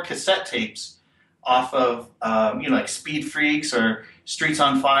record cassette tapes off of, like Speed Freaks or Streets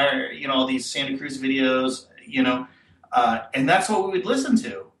on Fire, all these Santa Cruz videos, and that's what we would listen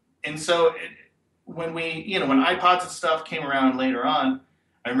to. And so when when iPods and stuff came around later on,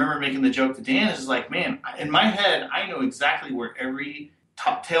 I remember making the joke to Dan, is like, man, in my head, I know exactly where every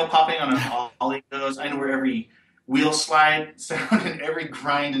tail popping on an ollie goes. I know where every wheel slide sound and every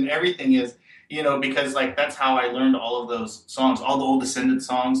grind and everything is, because like that's how I learned all of those songs, all the old Descendant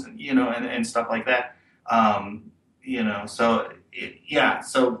songs, and and stuff like that.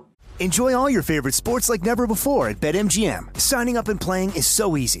 So Enjoy all your favorite sports like never before at BetMGM. Signing up and playing is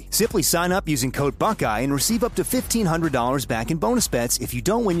so easy. Simply sign up using code Buckeye and receive up to $1,500 back in bonus bets if you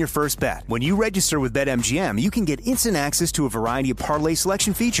don't win your first bet. When you register with BetMGM, you can get instant access to a variety of parlay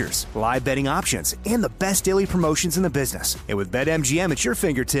selection features, live betting options, and the best daily promotions in the business. And with BetMGM at your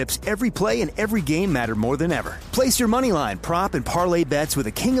fingertips, every play and every game matter more than ever. Place your moneyline, prop, and parlay bets with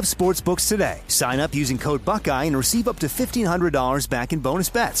the king of sportsbooks today. Sign up using code Buckeye and receive up to $1,500 back in bonus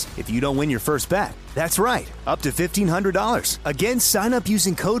bets if you don't win your first bet. That's right, up to $1,500. Again, sign up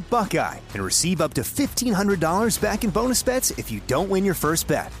using code Buckeye and receive up to $1,500 back in bonus bets if you don't win your first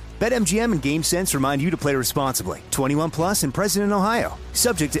bet. BetMGM and GameSense remind you to play responsibly. 21 plus and present in Ohio.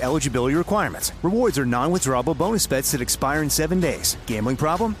 Subject to eligibility requirements. Rewards are non-withdrawable bonus bets that expire in 7 days. Gambling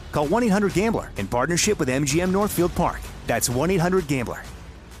problem? Call 1-800-GAMBLER in partnership with MGM Northfield Park. That's 1-800-GAMBLER.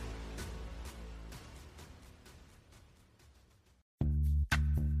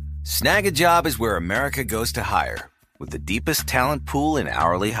 Snag a Job is where America goes to hire, with the deepest talent pool in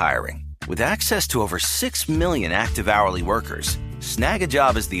hourly hiring. With access to over 6 million active hourly workers, Snag a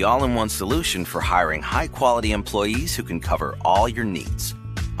Job is the all-in-one solution for hiring high-quality employees who can cover all your needs.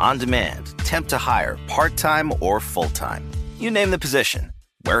 On demand, temp to hire, part-time or full-time. You name the position.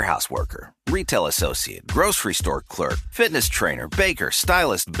 Warehouse worker, retail associate, grocery store clerk, fitness trainer, baker,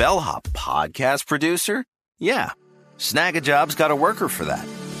 stylist, bellhop, podcast producer. Yeah, Snag a Job's got a worker for that.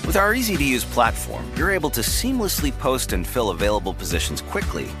 With our easy-to-use platform, you're able to seamlessly post and fill available positions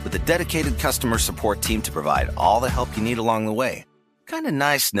quickly with a dedicated customer support team to provide all the help you need along the way. Kind of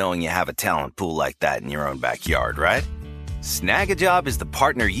nice knowing you have a talent pool like that in your own backyard, right? Snag a Job is the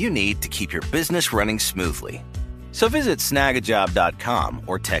partner you need to keep your business running smoothly. So visit snagajob.com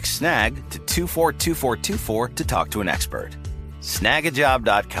or text SNAG to 242424 to talk to an expert.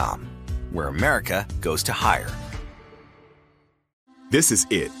 Snagajob.com, where America goes to hire. This is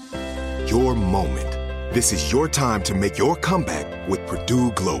it. Your moment. This is your time to make your comeback with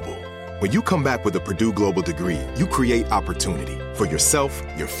Purdue Global. When you come back with a Purdue Global degree, you create opportunity for yourself,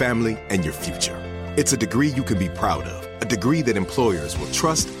 your family, and your future. It's a degree you can be proud of, a degree that employers will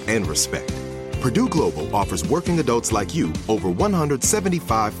trust and respect. Purdue Global offers working adults like you over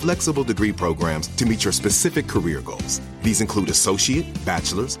 175 flexible degree programs to meet your specific career goals. These include associate,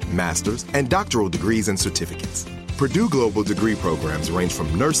 bachelor's, master's, and doctoral degrees and certificates. Purdue Global degree programs range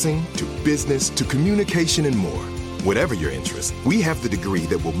from nursing to business to communication and more. Whatever your interest, we have the degree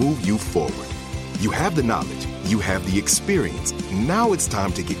that will move you forward. You have the knowledge, you have the experience. Now it's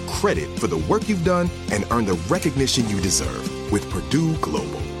time to get credit for the work you've done and earn the recognition you deserve with Purdue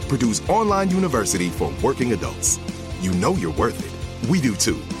Global, Purdue's online university for working adults. You know you're worth it. We do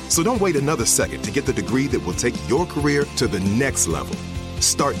too. So don't wait another second to get the degree that will take your career to the next level.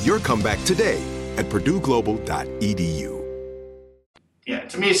 Start your comeback today at purdueglobal.edu. Yeah,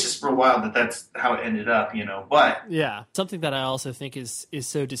 to me, it's just real wild that that's how it ended up, but. Yeah, something that I also think is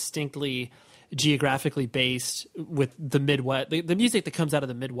so distinctly geographically based with the Midwest, the music that comes out of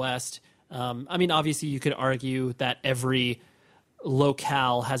the Midwest. I mean, obviously you could argue that every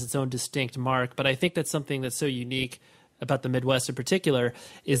locale has its own distinct mark, but I think that's something that's so unique about the Midwest in particular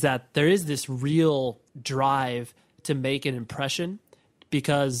is that there is this real drive to make an impression,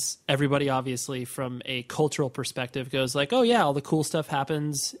 because everybody obviously from a cultural perspective goes like, oh yeah, all the cool stuff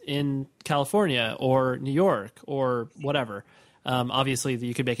happens in California or New York or whatever. Obviously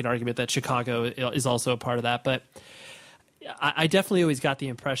you could make an argument that Chicago is also a part of that, but I definitely always got the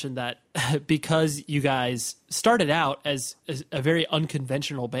impression that because you guys started out as a very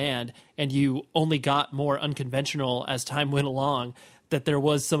unconventional band and you only got more unconventional as time went along, that there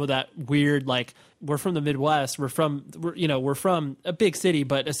was some of that weird, like, we're from the Midwest, we're from a big city,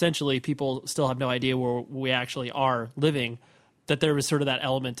 but essentially people still have no idea where we actually are living, that there was sort of that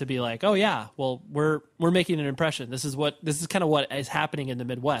element to be like, oh yeah, well, we're making an impression. This is kind of what is happening in the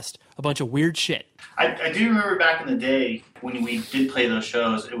Midwest. A bunch of weird shit. I do remember back in the day when we did play those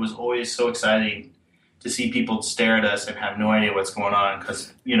shows, it was always so exciting to see people stare at us and have no idea what's going on,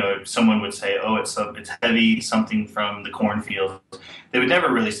 because someone would say, oh, it's heavy, something from the cornfield. They would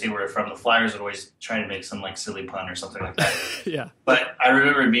never really say where it's from. The Flyers would always try to make some like silly pun or something like that. Yeah. But I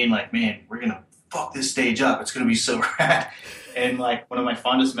remember being like, man, we're gonna fuck this stage up. It's gonna be so rad. And like one of my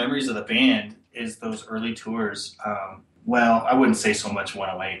fondest memories of the band is those early tours. Well, I wouldn't say so much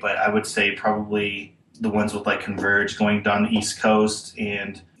 108, but I would say probably the ones with like Converge going down the East Coast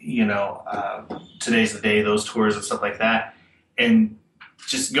and Today's the Day, those tours and stuff like that. And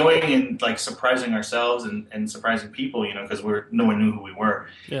just going and like surprising ourselves and surprising people, because no one knew who we were.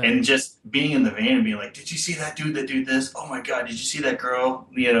 Yeah. And just being in the van and being like, did you see that dude that did this? Oh my God, did you see that girl?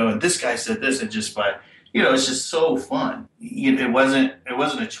 And this guy said this, and just it's just so fun. It wasn't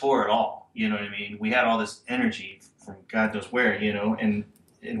a chore at all. You know what I mean? We had all this energy from God knows where, and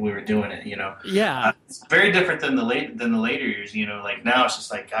we were doing it, Yeah. It's very different than the later years, like now it's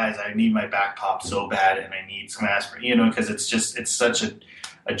just like, guys, I need my back pop so bad and I need some aspirin, because it's such a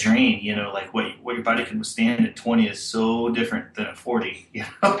drain, like what your body can withstand at 20 is so different than at 40,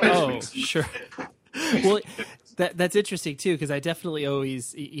 Oh, sure. Well, that's interesting too, because I definitely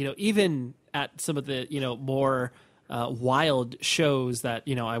always, even at some of the, more wild shows that,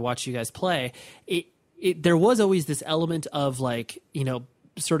 I watch you guys play, there was always this element of like,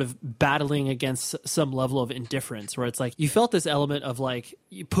 sort of battling against some level of indifference, where it's like you felt this element of like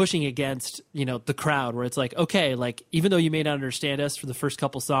pushing against the crowd, where it's like, okay, like even though you may not understand us for the first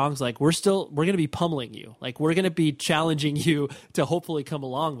couple songs, like we're going to be pummeling you, like we're going to be challenging you to hopefully come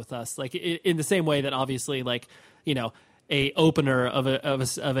along with us, like in the same way that obviously like a opener of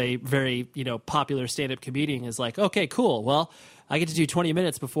a very popular stand-up comedian is like, okay, cool, well, I get to do 20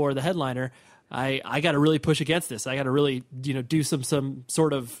 minutes before the headliner. I got to really push against this. I got to really, do some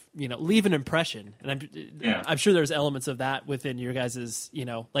sort of, leave an impression. And I'm sure there's elements of that within your guys's,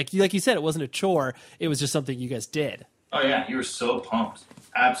 like you said, it wasn't a chore. It was just something you guys did. Oh yeah. You were so pumped.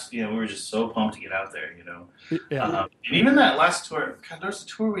 Absolutely. We were just so pumped to get out there, Yeah. And even that last tour, God, there's a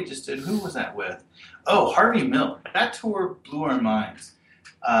tour we just did. Who was that with? Oh, Harvey Milk. That tour blew our minds.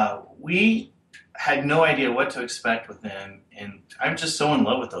 We had no idea what to expect with them. And I'm just so in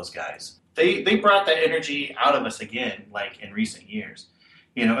love with those guys. They brought that energy out of us again, like in recent years,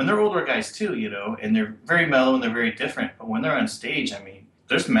 and they're older guys too, and they're very mellow and they're very different. But when they're on stage, I mean,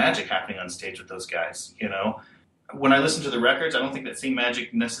 there's magic happening on stage with those guys, When I listen to the records, I don't think that same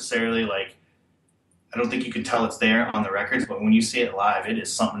magic necessarily, like, I don't think you can tell it's there on the records, but when you see it live, it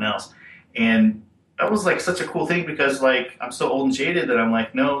is something else. And that was like such a cool thing because like, I'm so old and jaded that I'm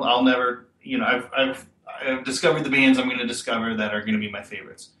like, no, I'll never, I've discovered the bands I'm going to discover that are going to be my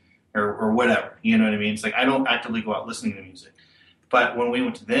favorites. Or whatever, you know what I mean? It's like I don't actively go out listening to music. But when we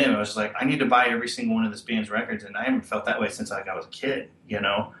went to them, I was like, I need to buy every single one of this band's records, and I haven't felt that way since like I was a kid, you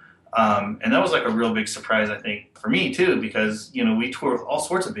know. And that was like a real big surprise, I think, for me too, because you know we toured with all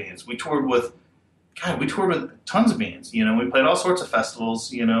sorts of bands. We toured with tons of bands. You know, we played all sorts of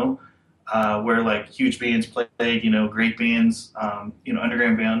festivals. You know, where like huge bands played. You know, great bands. You know,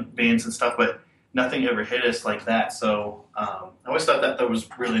 underground bands and stuff, but nothing ever hit us like that. So I always thought that was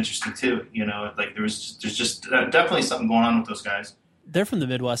really interesting too. You know, like there's just definitely something going on with those guys. They're from the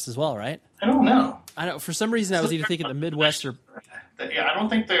Midwest as well, right? I don't know. I don't. For some reason, I was either thinking the Midwest or. Yeah, I don't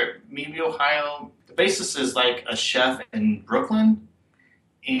think they're maybe Ohio. The bassist is like a chef in Brooklyn,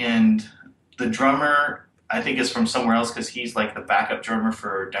 and the drummer I think is from somewhere else because he's like the backup drummer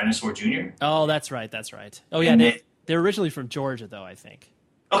for Dinosaur Jr. Oh, that's right. Oh yeah, they're originally from Georgia, though, I think.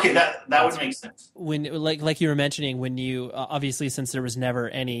 Okay, that would make sense. When like you were mentioning, when you obviously, since there was never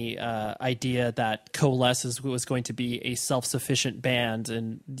any idea that Coalesce was going to be a self-sufficient band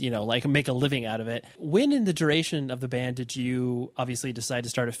and you know like make a living out of it. When in the duration of the band did you obviously decide to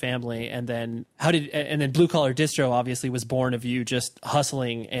start a family, and then Blue Collar Distro obviously was born of you just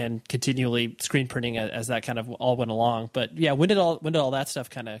hustling and continually screen printing as that kind of all went along. But yeah, when did all that stuff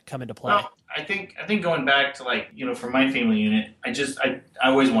kind of come into play? Well, I think going back to like, you know, for my family unit, I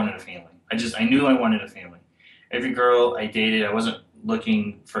always wanted a family. I knew I wanted a family. Every girl I dated, I wasn't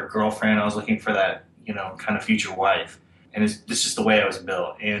looking for a girlfriend. I was looking for that, you know, kind of future wife. And it's just the way I was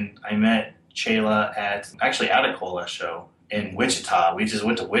built. And I met Chayla at a Coalesce show in Wichita. We just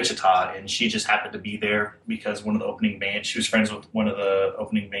went to Wichita, and she just happened to be there because one of the opening bands, she was friends with one of the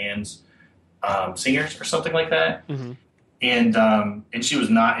opening band's singers or something like that. Mm-hmm. And she was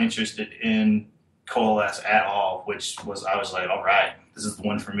not interested in Coalesce at all, I was like, all right, this is the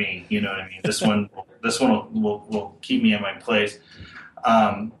one for me. You know what I mean? This one will keep me in my place.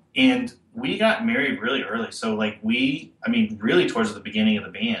 And we got married really early. So like really towards the beginning of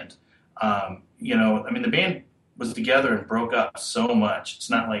the band, you know, I mean, the band was together and broke up so much. It's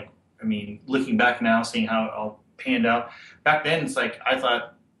not like, I mean, looking back now, seeing how it all panned out back then, it's like, I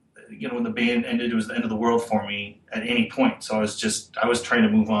thought, you know, when the band ended, it was the end of the world for me at any point. So I was trying to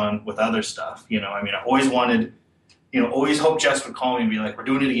move on with other stuff. You know, I mean, I always wanted, you know, always hoped Jess would call me and be like, we're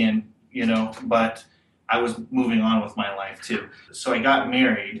doing it again, you know, but I was moving on with my life too. So I got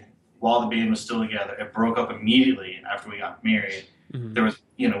married while the band was still together. It broke up immediately after we got married. Mm-hmm. There was,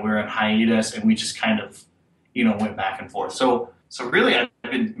 you know, we were on hiatus and we just kind of, you know, went back and forth. So really I've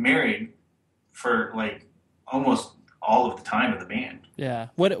been married for like almost all of the time of the band. Yeah.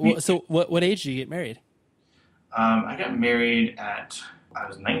 What age did you get married? I got married I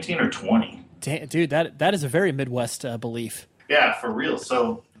was 19 or 20. Damn, dude, that is a very Midwest belief. Yeah, for real.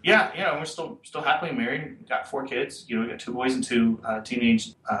 So yeah, you know, we're still happily married. Got 4 kids. You know, we got 2 boys and 2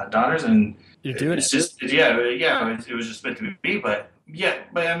 teenage daughters, and you're doing it was just meant to be. But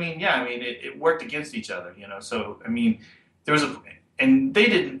I mean, it worked against each other. You know, so I mean, there was and they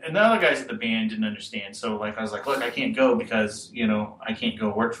didn't, and the other guys at the band didn't understand. So like, I was like, look, I can't go because, you know, I can't go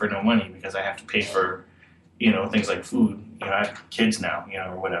work for no money because I have to pay for, you know, things like food. You know, I have kids now, you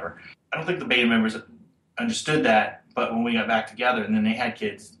know, or whatever. I don't think the band members understood that, but when we got back together and then they had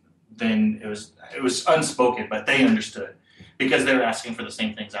kids, then it was unspoken, but they understood because they were asking for the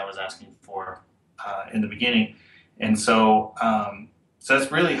same things I was asking for in the beginning. And so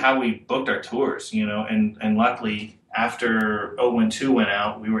that's really how we booked our tours, you know, and luckily after 012 went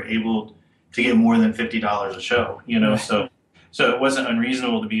out, we were able to get more than $50 a show, you know, so it wasn't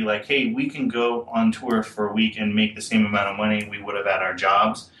unreasonable to be like, hey, we can go on tour for a week and make the same amount of money we would have at our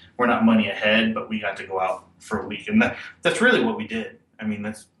jobs. We're not money ahead, but we got to go out for a week. And that's really what we did. I mean,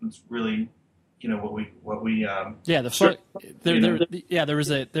 that's really, you know, what we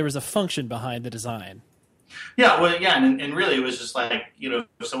there was a function behind the design. Yeah, well, yeah, and really it was just like, you know,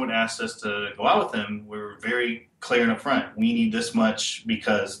 if someone asked us to go out with them, we were very clear and upfront. We need this much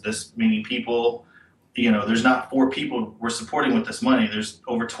because this many people, you know, there's not 4 people we're supporting with this money. There's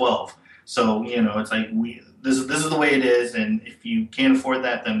over 12. So, you know, it's like this is the way it is, and if you can't afford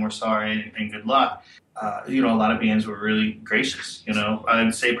that, then we're sorry and good luck. You know, a lot of bands were really gracious. You know, I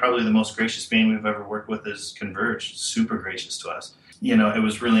would say probably the most gracious band we've ever worked with is Converge. Super gracious to us. You know, it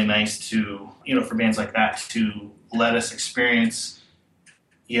was really nice to, you know, for bands like that to let us experience,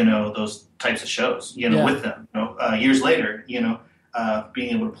 you know, those types of shows, you know, with them. You know, years later, you know,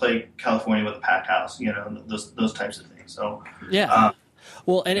 being able to play California with a packed house, you know, those types of things. So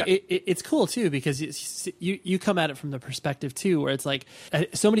well, and it's cool too because you come at it from the perspective too, where it's like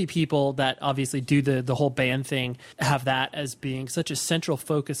so many people that obviously do the whole band thing have that as being such a central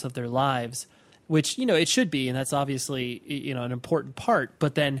focus of their lives. Which, you know, it should be, and that's obviously, you know, an important part.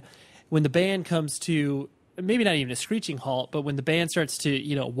 But then when the band comes to maybe not even a screeching halt, but when the band starts to,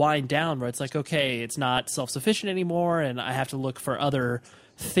 you know, wind down, where it's like, okay, it's not self-sufficient anymore and I have to look for other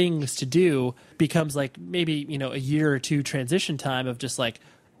things to do, becomes like maybe, you know, a year or two transition time of just like,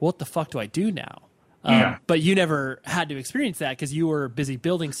 what the fuck do I do now? But you never had to experience that because you were busy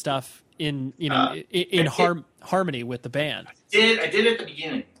building stuff in, you know, in harmony with the band. I did at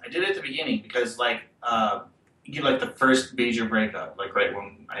the beginning because like, you get like the first major breakup, like right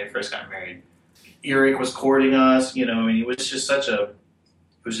when I first got married. Eric was courting us, you know, and it was just such a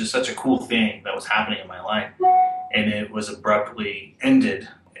cool thing that was happening in my life, and it was abruptly ended.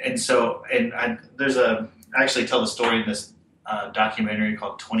 And so, I actually tell the story in this documentary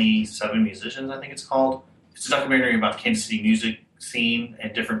called 27 Musicians, I think it's called. It's a documentary about Kansas City music scene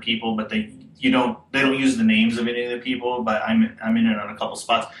and different people, but they don't use the names of any of the people, but I'm in it on a couple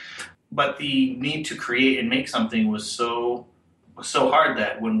spots. But the need to create and make something was so hard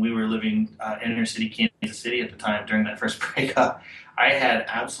that when we were living in inner city Kansas City at the time during that first breakup, I had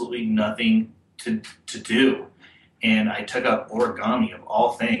absolutely nothing to do, and I took up origami of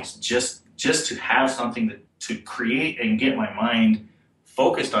all things just to have something to create and get my mind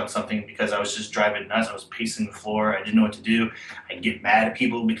focused on something, because I was just driving nuts. I was pacing the floor. I didn't know what to do. I'd get mad at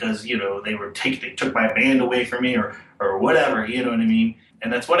people because, you know, they took my band away from me or whatever, you know what I mean?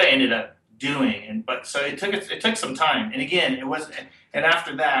 And that's what I ended up doing. So it took some time. And again, and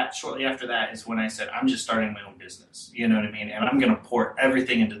after that, shortly after that is when I said, I'm just starting my own business, you know what I mean? And I'm going to pour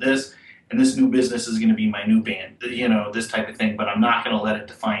everything into this, and this new business is going to be my new band, you know, this type of thing, but I'm not going to let it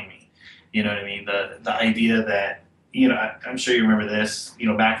define me. You know what I mean? The idea that, you know, I'm sure you remember this, you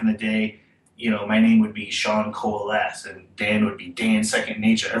know, back in the day, you know, my name would be Sean Coalesce and Dan would be Dan Second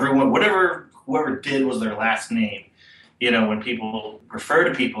Nature. Everyone, whoever did was their last name, you know, when people refer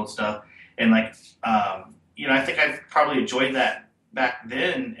to people and stuff. And like, you know, I think I probably enjoyed that back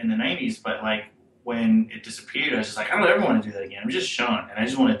then in the 90s, but like when it disappeared, I was just like, I don't ever want to do that again. I'm just Sean, and I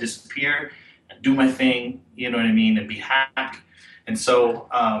just want to disappear and do my thing, you know what I mean, and be happy. And so,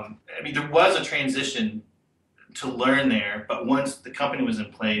 I mean, there was a transition to learn there, but once the company was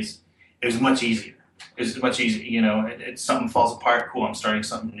in place, it was much easier. You know, it's something falls apart, cool, I'm starting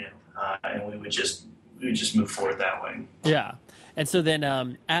something new. And we would just move forward that way. Yeah. And so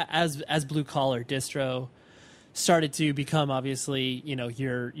then as Blue Collar Distro started to become obviously, you know,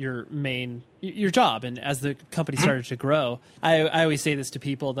 your main, your job, and as the company started to grow, I always say this to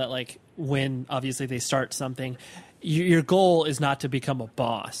people that like when obviously they start something, your goal is not to become a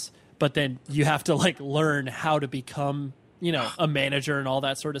boss, but then you have to like learn how to become, you know, a manager and all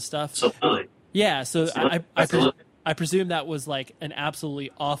that sort of stuff. Absolutely. Yeah. So I presume that was like an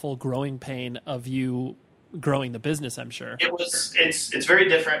absolutely awful growing pain of you growing the business, I'm sure. It's very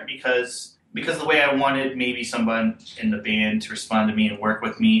different because the way I wanted maybe someone in the band to respond to me and work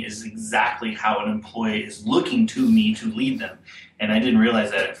with me is exactly how an employee is looking to me to lead them. And I didn't realize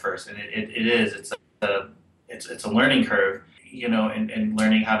that at first. And it's a learning curve, you know, and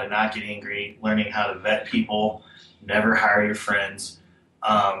learning how to not get angry, learning how to vet people, never hire your friends,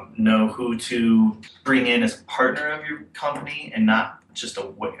 know who to bring in as a partner of your company and not just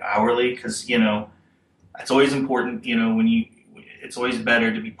hourly, because, you know, it's always important, you know, it's always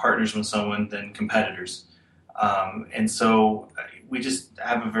better to be partners with someone than competitors. And so we just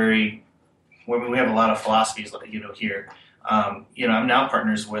have we have a lot of philosophies, you know, here. You know, I'm now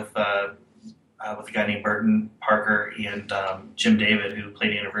partners with a guy named Burton Parker and Jim David, who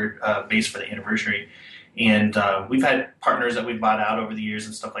played bass for the Anniversary. And we've had partners that we've bought out over the years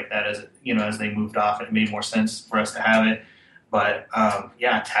and stuff like that as they moved off, and it made more sense for us to have it. But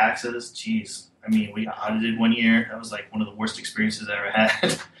yeah, taxes, geez. I mean, we audited one year. That was like one of the worst experiences I ever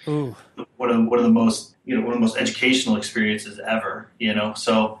had. Ooh. one of the most educational experiences ever, you know?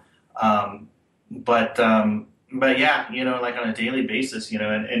 So, but yeah, you know, like on a daily basis, you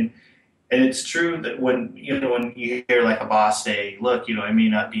know, and it's true that when you hear like a boss say, look, you know, I may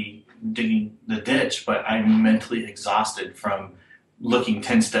not be digging the ditch, but I'm mentally exhausted from looking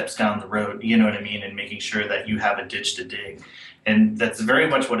 10 steps down the road, you know what I mean? And making sure that you have a ditch to dig. And that's very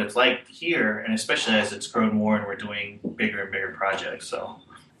much what it's like here, and especially as it's grown more and we're doing bigger and bigger projects. So,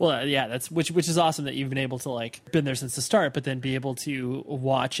 well, yeah, that's which is awesome that you've been able to like been there since the start, but then be able to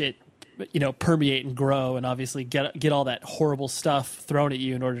watch it, you know, permeate and grow, and obviously get all that horrible stuff thrown at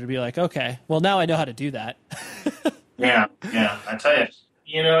you in order to be like, okay, well, now I know how to do that. yeah, I tell you,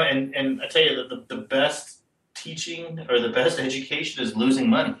 you know, and I tell you that the best teaching or the best education is losing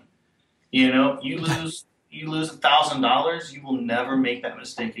money. You know, you lose $1,000, you will never make that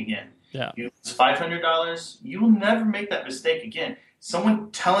mistake again. Yeah. You lose $500, you will never make that mistake again.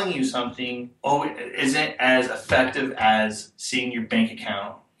 Someone telling you something isn't as effective as seeing your bank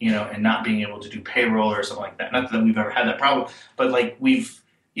account, and not being able to do payroll or something like that. Not that we've ever had that problem, but like we've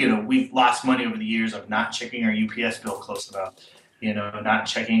lost money over the years of not checking our UPS bill close enough, not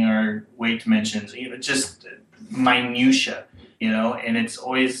checking our weight dimensions, just minutia, and it's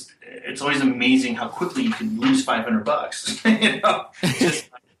always amazing how quickly you can lose $500,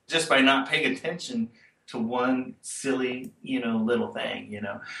 just by not paying attention to one silly, little thing,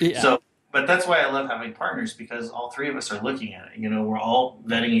 Yeah. So, but that's why I love having partners, because all three of us are looking at it. We're all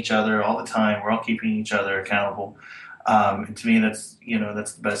vetting each other all the time. We're all keeping each other accountable. And to me, that's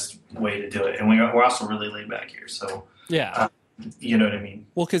the best way to do it. And we're also really laid back here. So, yeah. You know what I mean?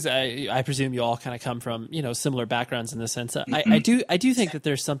 Well, because I presume you all kind of come from similar backgrounds in the sense that I do think that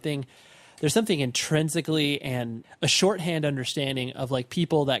there's something intrinsically and a shorthand understanding of like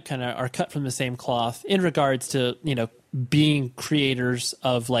people that kind of are cut from the same cloth in regards to being creators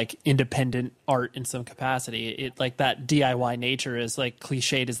of like independent art in some capacity. It like that DIY nature, is like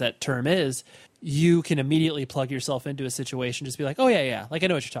cliched as that term is. You can immediately plug yourself into a situation, just be like, oh yeah, like I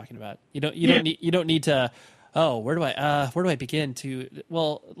know what you're talking about. You don't need to. Oh, where do I begin to?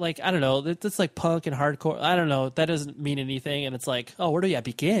 Well, like, I don't know. That's like punk and hardcore. I don't know. That doesn't mean anything. And it's like, oh, where do I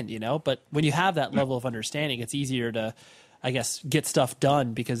begin? But when you have that level of understanding, it's easier to, I guess, get stuff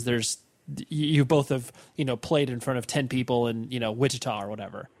done, because you both have, played in front of 10 people in, Wichita or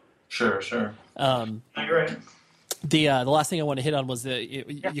whatever. Sure. You're right. The last thing I want to hit on was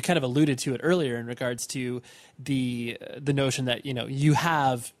you kind of alluded to it earlier in regards to the notion that you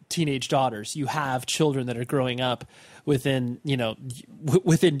have teenage daughters, you have children that are growing up within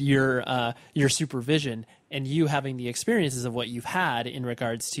within your supervision, and you having the experiences of what you've had in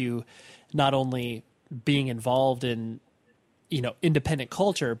regards to not only being involved in independent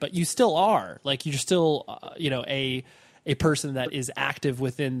culture, but you still are like you're still a person that is active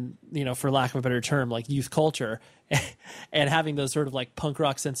within, for lack of a better term, like youth culture, and having those sort of like punk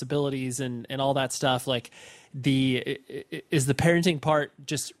rock sensibilities and all that stuff. Like is the parenting part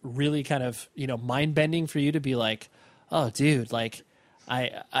just really kind of, mind bending for you to be like, oh dude, like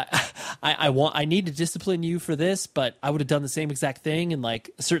I need to discipline you for this, but I would have done the same exact thing, and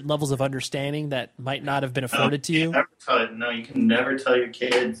like certain levels of understanding that might not have been afforded to you. You can never tell your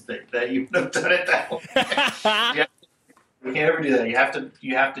kids that you would have done it that way. Yeah. You can't ever do that.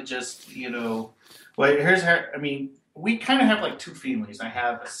 You have to just, well, here's how, we kind of have like two families. I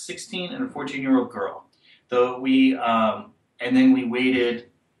have a 16 and a 14-year-old girl. Though and then we waited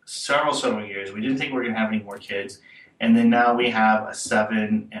several years. We didn't think we were going to have any more kids. And then now we have a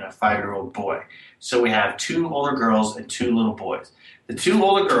 7 and a 5-year-old boy. So we have 2 older girls and 2 little boys. The 2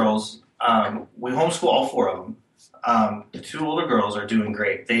 older girls, we homeschool all 4 of them. The 2 older girls are doing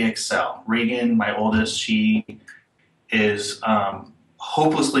great. They excel. Reagan, my oldest, she is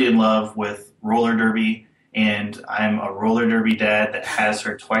hopelessly in love with roller derby, and I'm a roller derby dad that has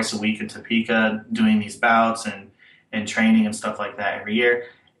her twice a week in Topeka doing these bouts and training and stuff like that every year.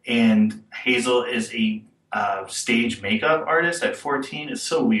 And Hazel is a stage makeup artist at 14. It's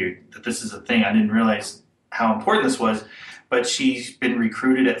so weird that this is a thing. I didn't realize how important this was, but she's been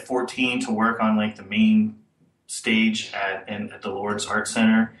recruited at 14 to work on like the main stage at the Lourdes Art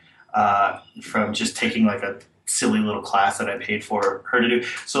Center from just taking like a silly little class that I paid for her to do.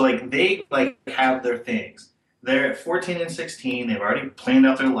 So like they like have their things. They're at 14 and 16. They've already planned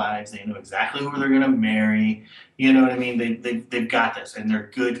out their lives. They know exactly who they're going to marry. You know what I mean? They've got this, and they're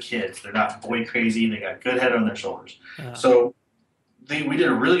good kids. They're not boy crazy. They got good head on their shoulders. So we did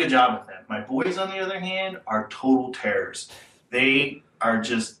a really good job with them. My boys, on the other hand, are total terrors. They are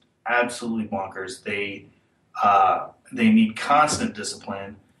just absolutely bonkers. They need constant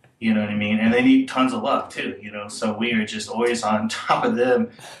discipline. You know what I mean? And they need tons of love too, so we are just always on top of them,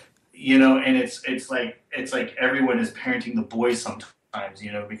 and it's like everyone is parenting the boys sometimes,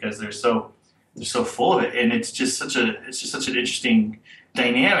 because they're so full of it. And it's just such an interesting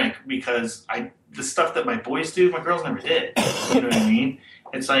dynamic, because the stuff that my boys do, my girls never did. You know what I mean?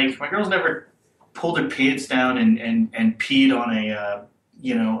 It's like my girls never pulled their pants down and peed on an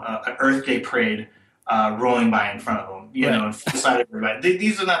Earth Day parade rolling by in front of them. Right. And beside everybody.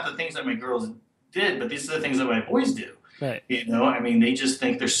 These are not the things that my girls did, but these are the things that my boys do. Right. They just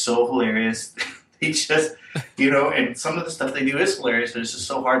think they're so hilarious. They just, and some of the stuff they do is hilarious, but it's just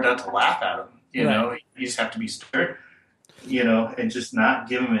so hard not to laugh at them. You just have to be stern, and just not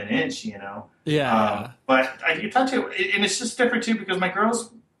give them an inch, Yeah. But I can talk to you, and it's just different too, because my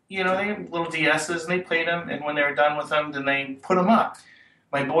girls, they have little DSs and they played them, and when they were done with them, then they put them up.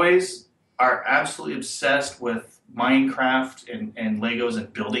 My boys are absolutely obsessed with Minecraft and Legos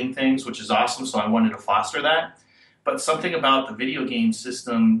and building things, which is awesome. So I wanted to foster that. But something about the video game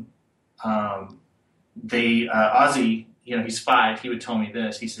system, Ozzy he's 5. He would tell me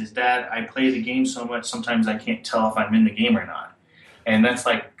this. He says, "Dad, I play the game so much, sometimes I can't tell if I'm in the game or not." And that's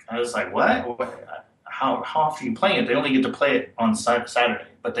like, I was like, what? How often are you playing it? They only get to play it on Saturday,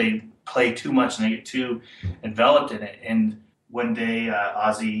 but they play too much and they get too enveloped in it. And one day,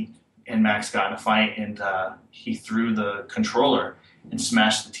 Ozzy and Max got in a fight, and he threw the controller and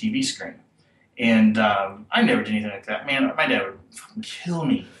smashed the TV screen. And I never did anything like that. Man, my dad would fucking kill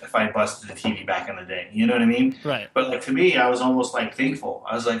me if I busted the TV back in the day. You know what I mean? Right. But like to me, I was almost like thankful.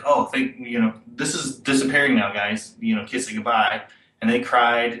 I was like, oh, this is disappearing now, guys. Kids say goodbye. And they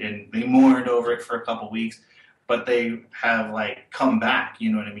cried and they mourned over it for a couple weeks. But they have like come back,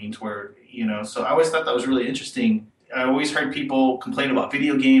 you know what I mean? To where, so I always thought that was really interesting. I always heard people complain about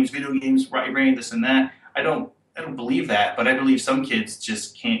video games, right, this and that. I don't believe that, but I believe some kids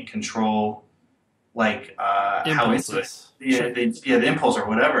just can't control like how into it. Yeah, the impulse or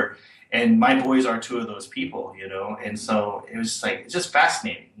whatever. And my boys are 2 of those people, and so it was just like, it's just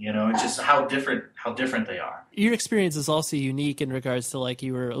fascinating, it's just how different they are. Your experience is also unique in regards to, like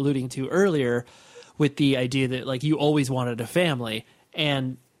you were alluding to earlier, with the idea that like you always wanted a family,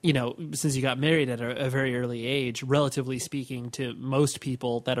 and since you got married at a very early age, relatively speaking to most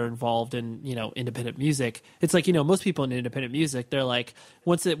people that are involved in, independent music, it's like, most people in independent music, they're like,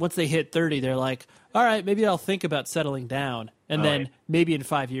 once they hit 30, they're like, all right, maybe I'll think about settling down. And then maybe in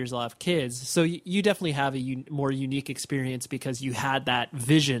 5 years I'll have kids. So you definitely have a more unique experience because you had that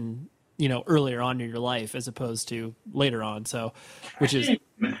vision, earlier on in your life as opposed to later on. So, I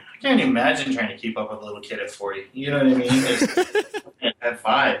can't imagine trying to keep up with a little kid at 40. You know what I mean? At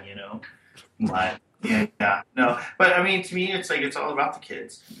 5, But no. But I mean, to me, it's like, it's all about the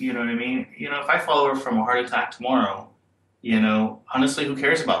kids. You know what I mean? If I fall over from a heart attack tomorrow, honestly, who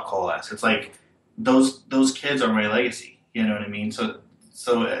cares about Coalesce? It's like those kids are my legacy. You know what I mean? So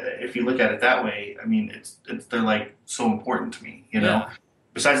if you look at it that way, I mean, they're like so important to me.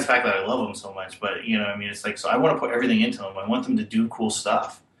 Besides the fact that I love them so much, but it's like, so I want to put everything into them. I want them to do cool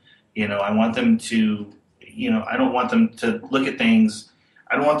stuff. I want them to, I don't want them to look at things.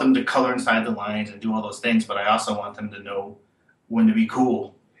 I don't want them to color inside the lines and do all those things, but I also want them to know when to be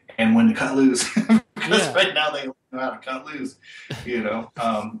cool and when to cut loose. Because right now they don't know how to cut loose,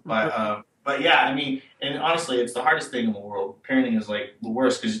 But yeah, I mean, and honestly, it's the hardest thing in the world. Parenting is like the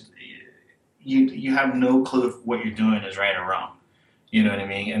worst because you have no clue if what you're doing is right or wrong. You know what I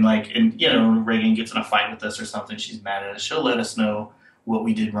mean? And Reagan gets in a fight with us or something. She's mad at us. She'll let us know what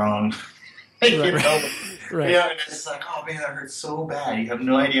we did wrong. Right. And it's like, oh man, that hurts so bad. You have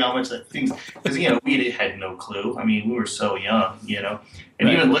no idea how much that things, because we had no clue. I mean, we were so young, and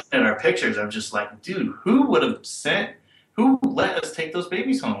even looking at our pictures, I'm just like, dude, who let us take those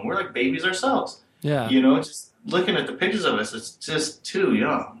babies home? We're like babies ourselves. Yeah. Just looking at the pictures of us, it's just too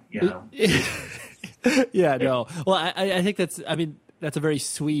young. Yeah. No. Well, I think that's a very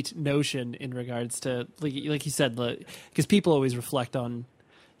sweet notion in regards to like you said, because people always reflect on,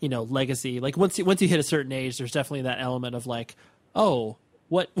 legacy. Like once you hit a certain age, there's definitely that element of like, oh,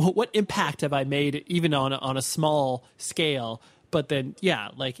 what impact have I made even on a small scale? But then,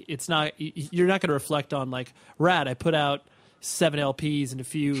 like you're not going to reflect on like, rad, I put out 7 LPs and a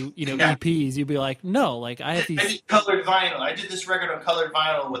few, EPs. You'd be like, no, like I have these. I did colored vinyl. I did this record on colored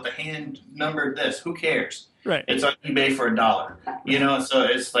vinyl with a hand numbered this. Who cares? Right. It's on eBay for $1. So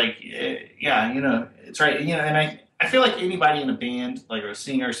it's like, it's right. And I feel like anybody in a band, like a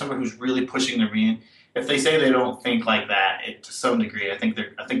singer, or somebody who's really pushing their band, if they say they don't think like that, to some degree, I think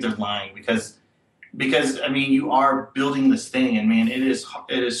they're lying because I mean, you are building this thing, and man, it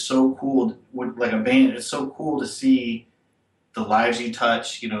is so cool. Like a band, it's so cool to see the lives you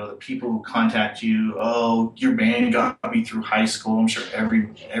touch. The people who contact you. Oh, your band got me through high school. I'm sure every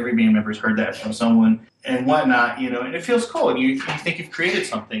band member's heard that from someone and whatnot. And it feels cool. And you think you've created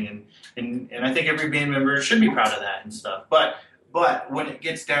something, and I think every band member should be proud of that and stuff. But when it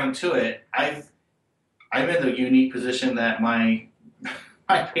gets down to it, I'm in the unique position that my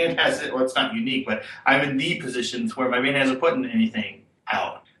band hasn't, well, it's not unique, but I'm in the positions where my band hasn't put anything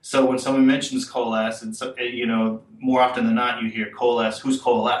out. So when someone mentions Coalesce, and so, more often than not, you hear Coalesce. Who's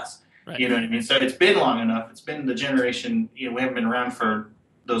Coalesce? Right. You know what I mean? So it's been long enough. It's been the generation. We haven't been around for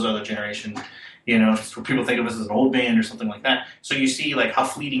those other generations. So people think of us as an old band or something like that. So you see like how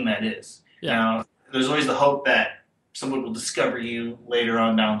fleeting that is. Yeah. Now, there's always the hope that someone will discover you later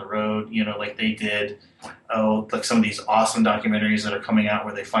on down the road, like they did. Like some of these awesome documentaries that are coming out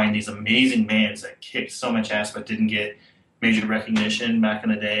where they find these amazing bands that kicked so much ass but didn't get major recognition back in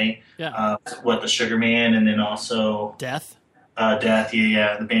the day. Yeah. The Sugar Man, and then also Death. Death,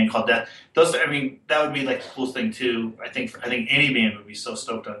 the band called Death. Those, I mean, that would be like the coolest thing too. I think any band would be so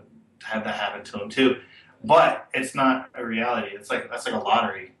stoked to have that happen to them too. but it's not a reality. That's like a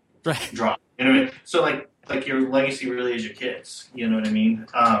lottery draw. You know what I mean? So like your legacy really is your kids. You know what I mean?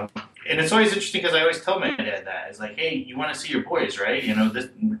 And it's always interesting because I always tell my dad that. It's like, hey, you want to see your boys, right? You know,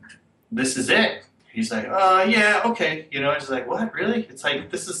 this is it. He's like, yeah, okay. You know, it's like, what, really? It's like,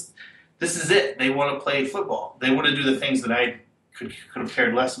 this is it. They want to play football. They want to do the things that I could have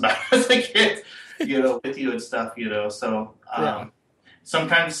cared less about as a kid, you know, with you and stuff, you know. So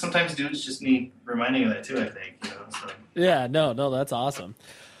sometimes dudes just need reminding of that too, I think, you know. So. Yeah, no, that's awesome.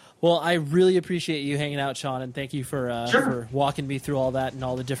 Well, I really appreciate you hanging out, Sean, and thank you for walking me through all that and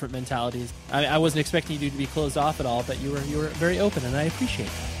all the different mentalities. I wasn't expecting you to be closed off at all, but you were very open, and I appreciate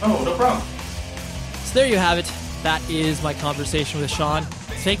it. Oh, no problem. So there you have it. That is my conversation with Sean.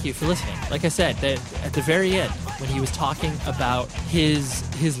 Thank you for listening. Like I said, at the very end, when he was talking about his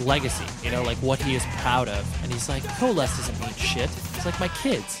legacy, you know, like what he is proud of, and he's like, Coalesce doesn't mean shit. It's like my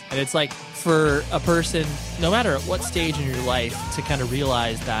kids. And it's like, for a person, no matter at what stage in your life, to kind of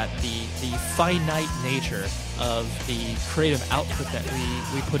realize that the finite nature of the creative output that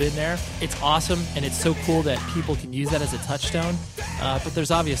we put in there, it's awesome, and it's so cool that people can use that as a touchstone. But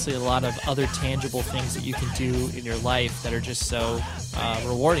there's obviously a lot of other tangible things that you can do in your life that are just so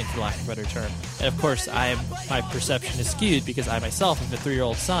rewarding, for lack of a better term. And of course, my perception is skewed because I myself have a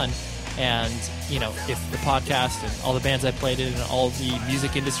 3-year-old son. And, you know, if the podcast and all the bands I played in and all the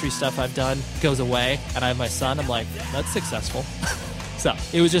music industry stuff I've done goes away and I have my son, I'm like, that's successful. So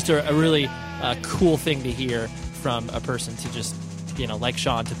it was just a really cool thing to hear from a person to just, you know, like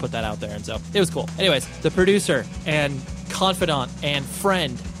Sean, to put that out there. And so it was cool. Anyways, the producer and confidant and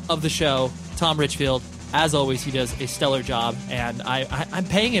friend of the show, Tom Richfield, as always, he does a stellar job, and I'm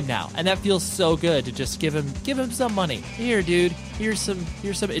paying him now, and that feels so good to just give him some money. Here, dude, here's some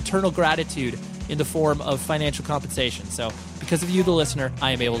eternal gratitude in the form of financial compensation. So because of you, the listener,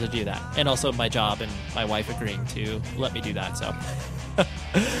 I am able to do that, and also my job and my wife agreeing to let me do that. So,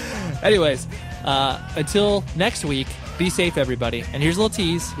 anyways, until next week, be safe, everybody. And here's a little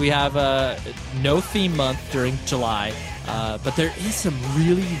tease: we have no theme month during July. But there is some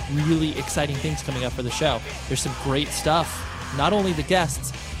really, really exciting things coming up for the show. There's some great stuff. Not only the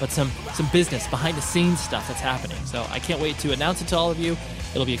guests, but some business, behind-the-scenes stuff that's happening. So I can't wait to announce it to all of you.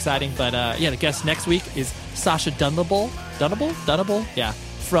 It'll be exciting. But the guest next week is Sasha Dunable? Yeah.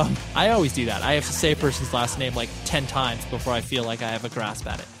 I always do that. I have to say a person's last name like 10 times before I feel like I have a grasp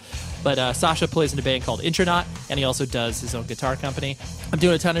at it. But Sasha plays in a band called Intronaut, and he also does his own guitar company. I'm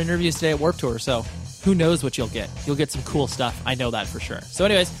doing a ton of interviews today at Warped Tour, so who knows what you'll get. You'll get some cool stuff. I know that for sure. So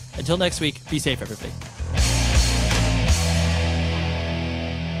anyways, until next week, be safe, everybody.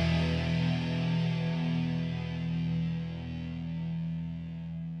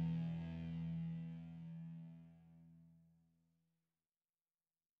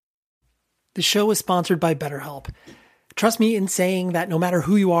 The show is sponsored by BetterHelp. Trust me in saying that no matter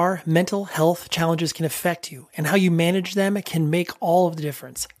who you are, mental health challenges can affect you, and how you manage them can make all of the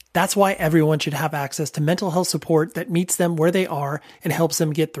difference. That's why everyone should have access to mental health support that meets them where they are and helps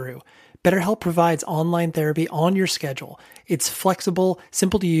them get through. BetterHelp provides online therapy on your schedule. It's flexible,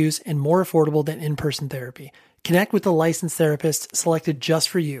 simple to use, and more affordable than in-person therapy. Connect with a licensed therapist selected just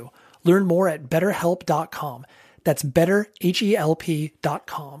for you. Learn more at betterhelp.com. That's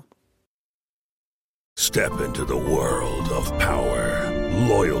betterhelp.com. Step into the world of power,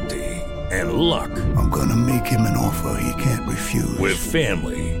 loyalty, and luck. I'm gonna make him an offer he can't refuse. With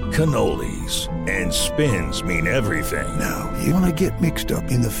family, cannolis, and spins mean everything. Now, you wanna get mixed up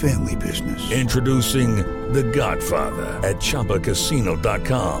in the family business. Introducing The Godfather at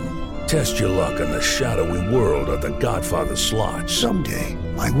ChumbaCasino.com. Test your luck in the shadowy world of The Godfather slot. Someday,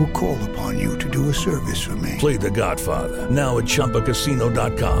 I will call upon you to do a service for me. Play The Godfather, now at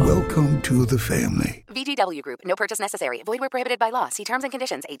ChumbaCasino.com. Welcome to the family. VGW Group. No purchase necessary. Void where prohibited by law. See terms and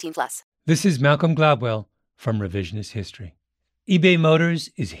conditions. 18+. This is Malcolm Gladwell from Revisionist History. eBay Motors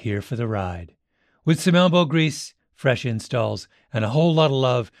is here for the ride. With some elbow grease, fresh installs, and a whole lot of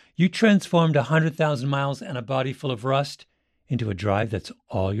love, you transformed 100,000 miles and a body full of rust into a drive that's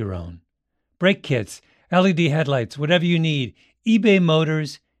all your own. Brake kits, LED headlights, whatever you need, eBay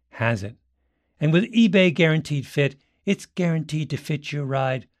Motors has it. And with eBay Guaranteed Fit, it's guaranteed to fit your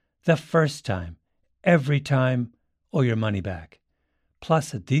ride the first time, every time, or your money back.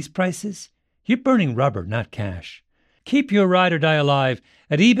 Plus, at these prices, you're burning rubber, not cash. Keep your ride or die alive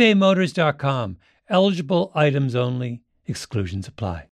at ebaymotors.com. Eligible items only. Exclusions apply.